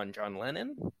character on John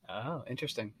Lennon. Oh,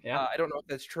 interesting. Yeah, I don't know if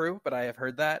that's true, but I have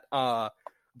heard that.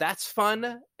 That's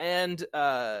fun, and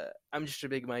I'm just a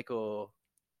big Michael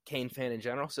Caine fan in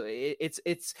general. So it's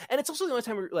also the only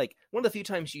time like one of the few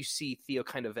times you see Theo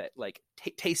kind of at like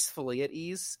tastefully at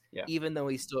ease, even though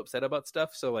he's still upset about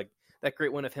stuff. So like that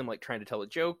great one of him like trying to tell a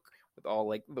joke with all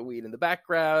like the weed in the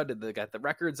background and they got the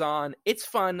records on. It's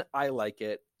fun. I like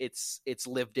it. It's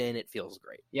lived in. It feels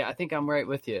great. Yeah, I think I'm right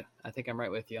with you.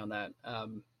 On that.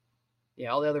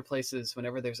 All the other places,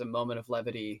 whenever there's a moment of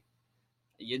levity,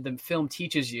 the film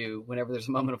teaches you whenever there's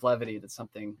a moment of levity that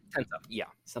something's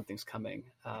coming.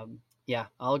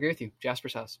 I'll agree with you.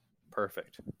 Jasper's house.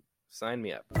 Perfect. Sign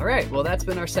me up. All right. Well, that's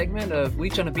been our segment of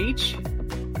Leech on a Beach.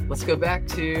 Let's go back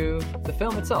to the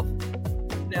film itself.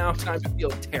 Now time to feel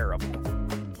terrible.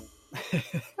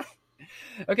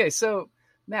 Okay, so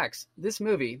Max, this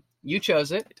movie, you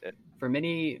chose it I did. for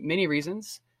many, many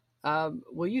reasons.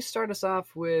 Will you start us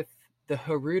off with the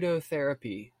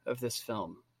herudotherapy of this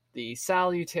film, the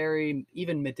salutary,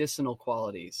 even medicinal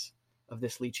qualities of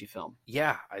this lychee film?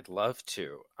 Yeah, I'd love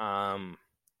to.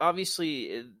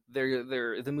 Obviously,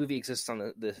 the movie exists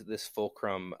on this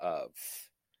fulcrum of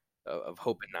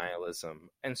hope and nihilism,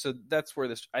 and so that's where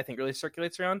this I think really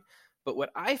circulates around. But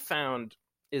what I found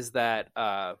is that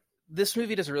this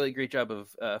movie does a really great job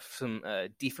of some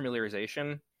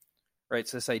defamiliarization, right?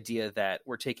 So this idea that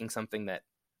we're taking something that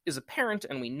is apparent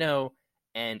and we know,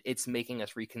 and it's making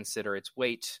us reconsider its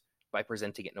weight by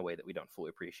presenting it in a way that we don't fully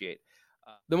appreciate.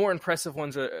 The more impressive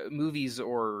ones are movies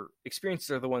or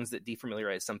experiences are the ones that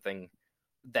defamiliarize something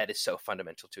that is so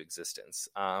fundamental to existence.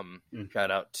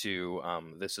 Shout out to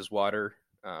This Is Water,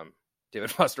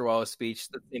 David Foster Wallace speech,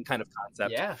 the same kind of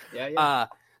concept. Yeah.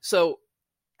 So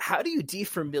how do you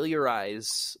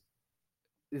defamiliarize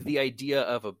the idea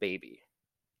of a baby?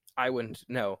 I wouldn't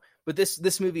know, but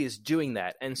this movie is doing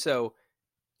that, and so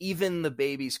even the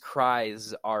baby's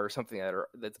cries are something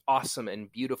that's awesome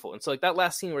and beautiful. And so, like that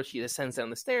last scene where she descends down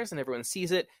the stairs and everyone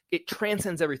sees it, it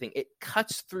transcends everything. It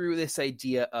cuts through this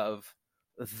idea of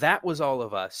that was all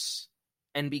of us,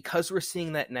 and because we're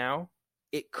seeing that now,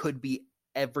 it could be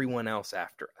everyone else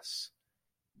after us,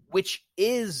 which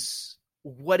is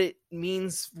what it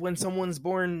means when someone's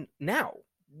born now.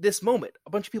 This moment, a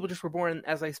bunch of people just were born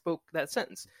as I spoke that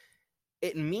sentence.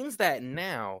 It means that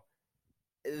now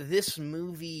this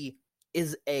movie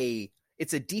is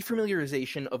it's a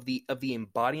defamiliarization of the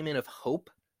embodiment of hope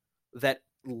that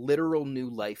literal new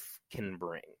life can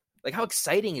bring. Like, how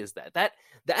exciting is that?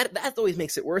 That always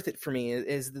makes it worth it for me,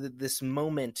 is this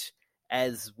moment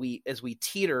as we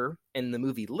teeter in the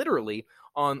movie literally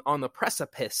on the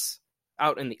precipice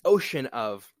out in the ocean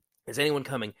of, is anyone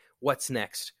coming? What's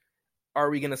next? Are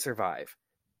we going to survive?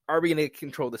 Are we going to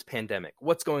control this pandemic?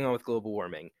 What's going on with global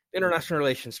warming? International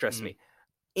relations stress me.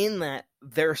 In that,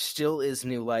 there still is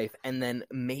new life, and then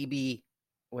maybe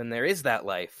when there is that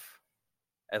life,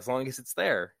 as long as it's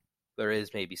there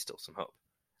is maybe still some hope.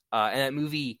 And that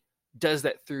movie does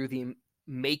that through the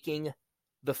making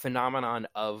the phenomenon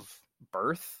of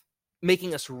birth,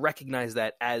 making us recognize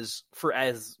that as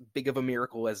big of a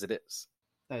miracle as it is.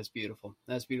 That is beautiful.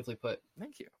 That's beautifully put.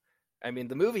 Thank you. I mean,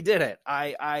 the movie did it.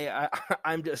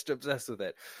 I'm just obsessed with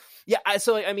it. Yeah.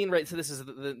 So this is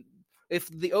if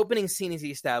the opening scene is the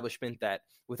establishment that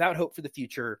without hope for the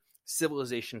future,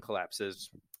 civilization collapses.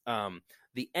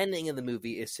 The ending of the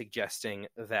movie is suggesting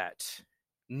that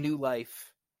new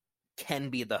life can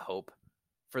be the hope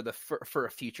for a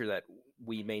future that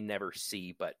we may never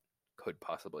see, but could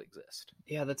possibly exist.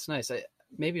 Yeah, that's nice.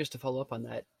 Maybe just to follow up on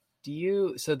that,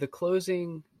 so the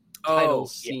closing title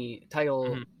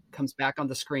Mm-hmm. comes back on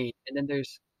the screen, and then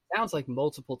sounds like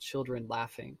multiple children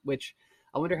laughing, which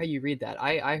I wonder how you read that.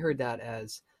 I heard that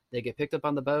as they get picked up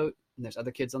on the boat, and there's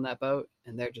other kids on that boat,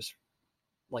 and they're just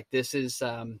like, this is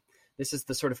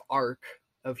the sort of arc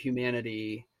of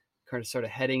humanity, kind of sort of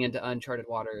heading into uncharted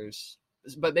waters.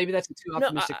 But maybe that's a too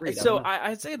optimistic read.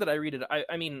 I'd say that I read it.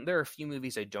 I mean, there are a few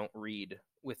movies I don't read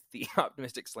with the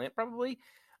optimistic slant, probably,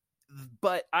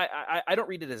 but I don't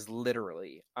read it as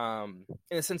literally. In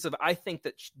the sense of, I think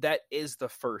that is the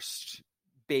first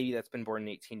baby that's been born in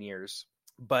 18 years,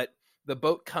 but the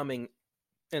boat coming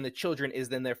and the children is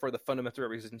then therefore the fundamental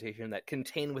representation that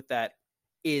contained with that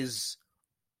is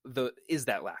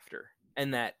that laughter,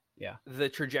 and that the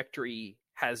trajectory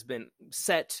has been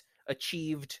set,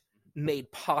 achieved,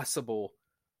 made possible,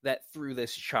 that through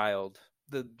this child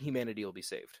the humanity will be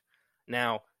saved.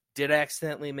 Now, did I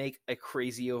accidentally make a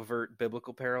crazy overt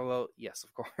biblical parallel? Yes,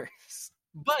 of course.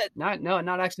 But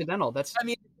not accidental. That's I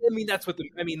mean that's what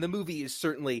the movie is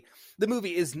certainly. The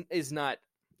movie is not.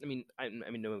 I mean,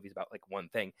 no movie's about like one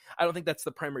thing. I don't think that's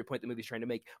the primary point the movie's trying to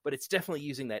make, but it's definitely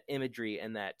using that imagery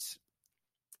and that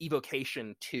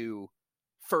evocation to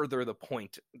further the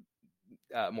point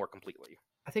more completely.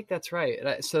 I think that's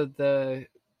right. So the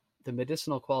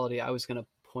medicinal quality I was going to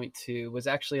point to was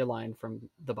actually a line from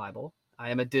the Bible. I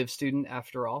am a Div student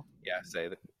after all. Yeah,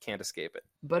 can't escape it.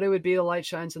 But it would be the light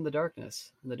shines in the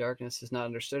darkness, and the darkness has not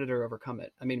understood it or overcome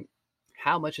it. I mean,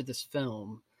 how much of this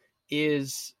film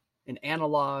is an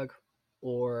analog,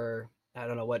 or I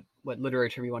don't know what literary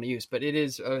term you want to use, but it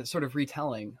is a sort of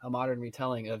retelling, a modern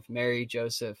retelling of Mary,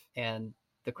 Joseph, and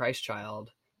the Christ child,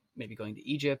 maybe going to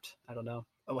Egypt. I don't know.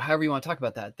 However you want to talk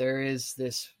about that. There is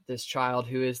this child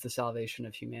who is the salvation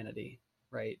of humanity,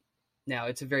 right? Now,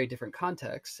 it's a very different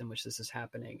context in which this is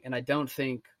happening, and I don't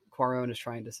think Cuarón is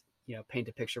trying to paint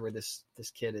a picture where this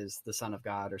kid is the son of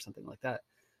God or something like that.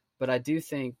 But I do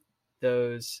think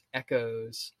those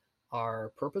echoes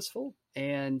are purposeful.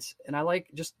 And I like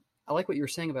what you were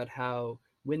saying about how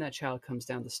when that child comes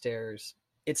down the stairs,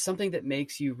 it's something that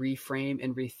makes you reframe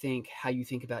and rethink how you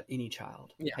think about any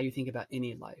child, Yeah. how you think about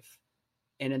any life.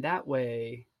 And in that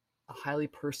way, a highly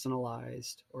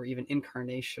personalized or even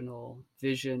incarnational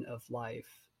vision of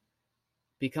life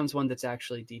becomes one that's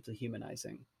actually deeply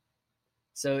humanizing.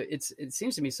 So it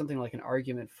seems to me something like an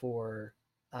argument for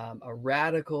a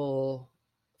radical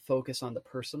focus on the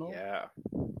personal, Yeah.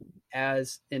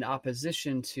 as in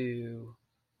opposition to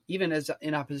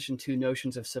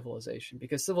notions of civilization,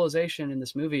 because civilization in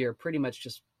this movie are pretty much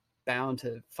just bound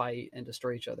to fight and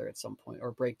destroy each other at some point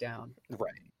or break down.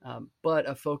 Right. But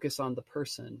a focus on the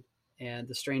person and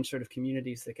the strange sort of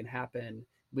communities that can happen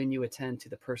when you attend to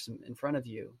the person in front of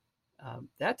you.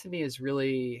 That to me is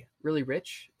really, really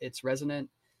rich. It's resonant.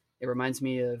 It reminds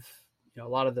me of a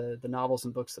lot of the novels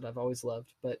and books that I've always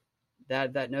loved. But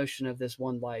that notion of this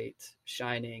one light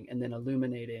shining and then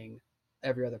illuminating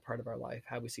every other part of our life,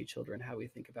 how we see children, how we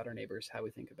think about our neighbors, how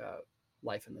we think about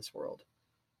life in this world.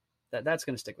 That's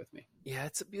going to stick with me. Yeah,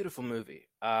 it's a beautiful movie.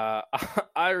 I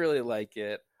really like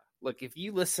it. Look, if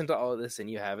you listen to all of this and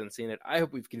you haven't seen it, I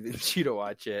hope we've convinced you to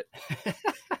watch it.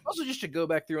 Also, just to go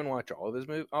back through and watch all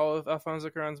of Alfonso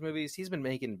Cuarón's movies. He's been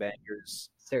making bangers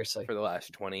seriously for the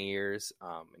last 20 years,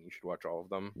 and you should watch all of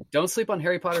them. Don't sleep on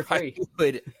Harry Potter 3. I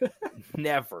would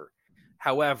never.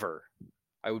 However,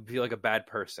 I would feel like a bad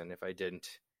person if I didn't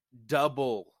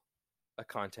double a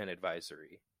content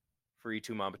advisory for Y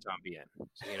Tu Mamá También.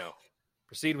 So,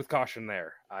 proceed with caution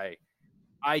there.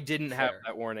 I didn't have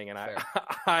that warning, and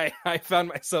I found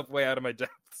myself way out of my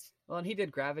depths. Well, and he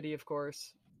did Gravity, of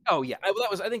course. Oh yeah,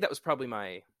 I think that was probably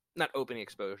my not opening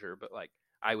exposure, but like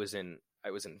I was in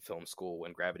film school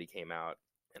when Gravity came out,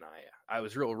 and I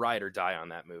was real ride or die on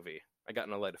that movie. I got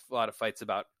in a lot of fights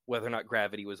about whether or not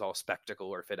Gravity was all spectacle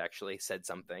or if it actually said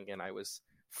something, and I was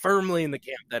firmly in the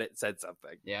camp that it said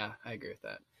something. Yeah, I agree with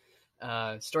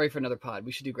that. Story for another pod.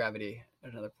 We should do Gravity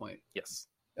at another point. Yes.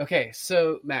 Okay,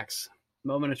 so Max,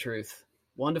 moment of truth.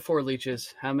 1 to 4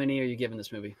 leeches. How many are you giving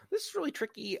this movie? This is really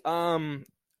tricky.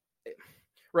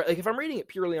 Right, like if I'm rating it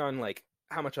purely on like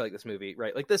how much I like this movie,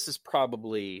 right? Like this is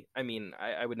probably,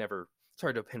 I would never. It's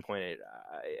hard to pinpoint it.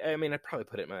 I'd probably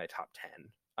put it in my top 10.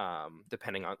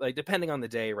 Depending on the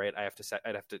day, right? I'd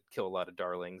have to kill a lot of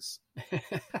darlings.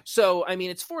 So,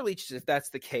 it's 4 leeches if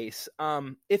that's the case.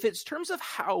 If it's terms of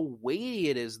how weighty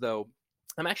it is, though,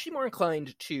 I'm actually more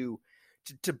inclined to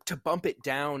bump it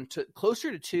down to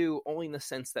closer to 2, only in the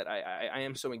sense that I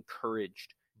am so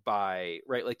encouraged by,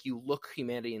 right? Like you look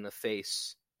humanity in the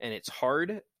face and it's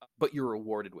hard, but you're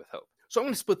rewarded with hope. So I'm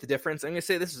going to split the difference. I'm going to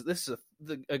say this is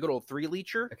a good old 3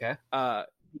 leecher. Okay.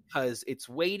 Because it's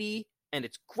weighty and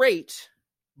it's great,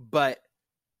 but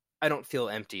I don't feel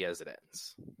empty as it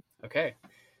ends. Okay.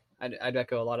 I'd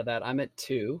echo a lot of that. I'm at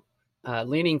 2,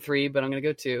 leaning 3, but I'm going to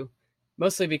go 2,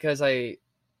 mostly because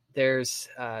there's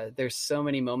so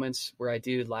many moments where I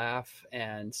do laugh,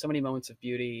 and so many moments of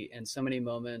beauty, and so many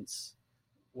moments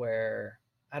where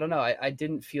I don't know, I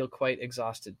didn't feel quite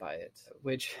exhausted by it,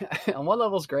 which on one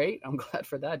level is great. I'm glad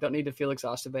for that. I don't need to feel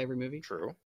exhausted by every movie.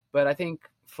 True. But I think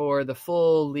for the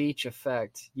full leech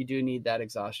effect, you do need that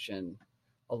exhaustion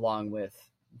along with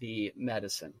the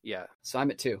medicine. Yeah. So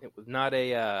I'm at 2. It was not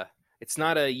it's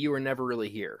not a You Were Never Really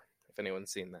Here, if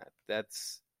anyone's seen that.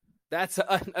 That's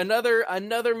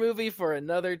another movie for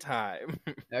another time.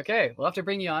 Okay, we'll have to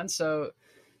bring you on. So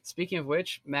speaking of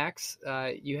which, Max,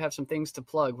 you have some things to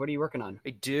plug. What are you working on?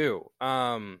 I do.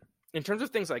 In terms of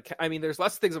things there's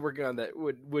lots of things I'm working on that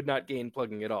would not gain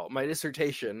plugging at all. My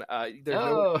dissertation,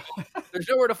 there's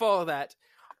nowhere to follow that.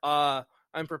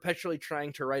 I'm perpetually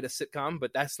trying to write a sitcom,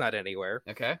 but that's not anywhere.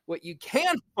 Okay. What you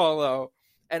can follow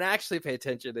and actually pay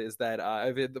attention is that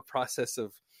I'm in the process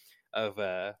of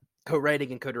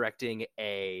co-writing and co-directing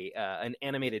an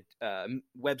animated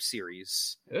web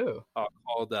series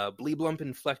called Bleeblump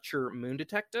and Fletcher Moon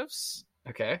Detectives.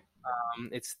 Okay.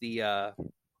 It's the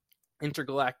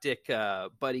intergalactic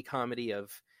buddy comedy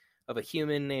of a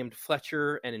human named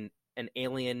Fletcher and an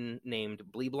alien named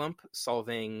Bleeblump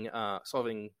solving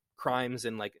crimes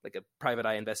in like a private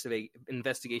eye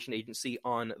investigation agency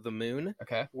on the moon.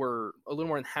 Okay. We're a little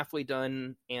more than halfway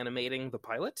done animating the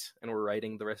pilot, and we're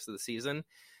writing the rest of the season.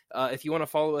 If you want to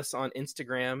follow us on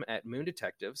Instagram at Moon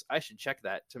Detectives, I should check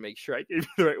that to make sure I gave you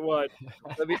the right one.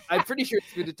 I'm pretty sure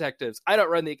it's Moon Detectives. I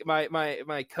don't run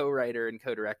my co-writer and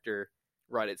co-director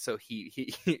run it, so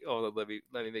he hold on, let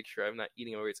me make sure I'm not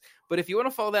eating my words. But if you want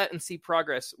to follow that and see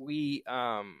progress, we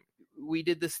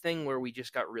did this thing where we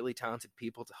just got really talented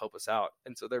people to help us out,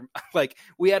 and so they're like,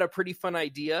 we had a pretty fun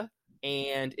idea,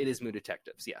 and it is Moon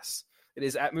Detectives. Yes. It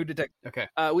is at Mood Detective. Okay.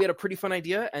 We had a pretty fun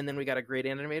idea, and then we got a great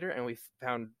animator, and we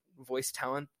found voice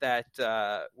talent that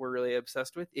we're really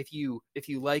obsessed with. If you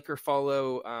like or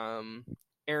follow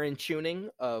Aaron Tuning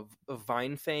of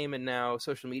Vine fame and now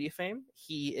social media fame,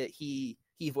 he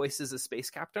voices a space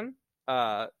captain.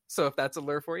 So if that's a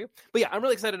lure for you. But yeah, I'm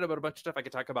really excited about a bunch of stuff. I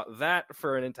could talk about that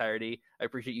for an entirety. I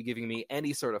appreciate you giving me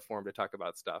any sort of forum to talk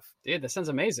about stuff. Dude, that sounds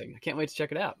amazing. I can't wait to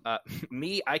check it out.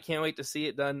 I can't wait to see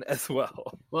it done as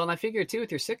well. Well, and I figure too,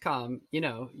 with your sitcom,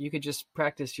 you could just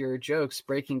practice your jokes,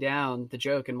 breaking down the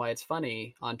joke and why it's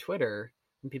funny on Twitter,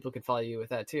 and people could follow you with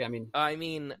that too. I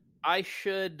mean, I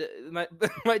should.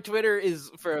 My Twitter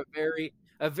is for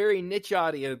a very niche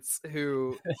audience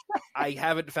who I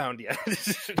haven't found yet.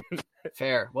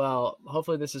 Fair. Well,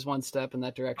 hopefully this is one step in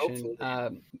that direction.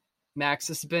 Max,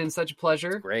 this has been such a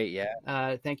pleasure. It's great,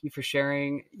 yeah. Thank you for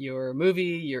sharing your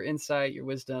movie, your insight, your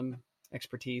wisdom,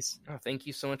 expertise. Oh, thank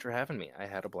you so much for having me. I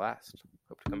had a blast.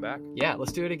 Hope to come back. Yeah,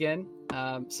 let's do it again.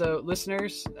 So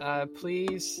listeners,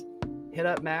 please hit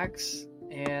up Max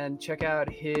and check out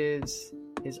his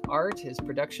art, his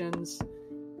productions.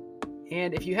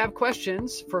 And if you have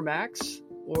questions for Max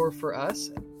or for us,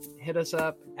 hit us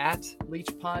up at Leech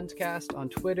Pondcast on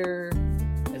Twitter,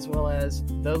 as well as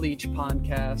The Leech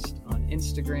Pondcast on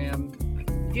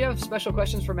Instagram. If you have special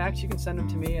questions for Max, you can send them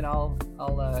to me, and I'll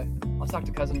talk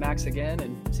to cousin Max again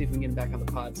and see if we can get him back on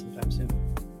the pod sometime soon.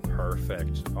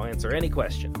 Perfect. I'll answer any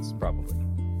questions,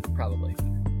 probably.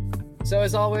 So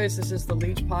as always, this is The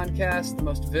Leech Pondcast, the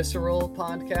most visceral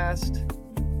podcast.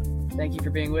 Thank you for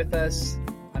being with us.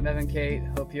 I'm Evan Kate.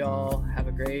 Hope you all have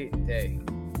a great day.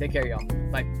 Take care, y'all.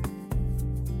 Bye.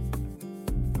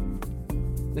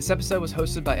 This episode was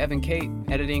hosted by Evan Kate,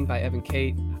 editing by Evan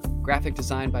Kate, graphic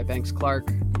design by Banks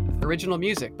Clark, original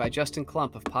music by Justin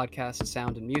Klump of Podcast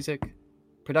Sound and Music,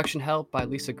 production help by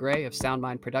Lisa Gray of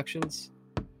Soundmind Productions,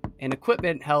 and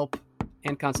equipment help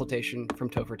and consultation from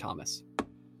Topher Thomas.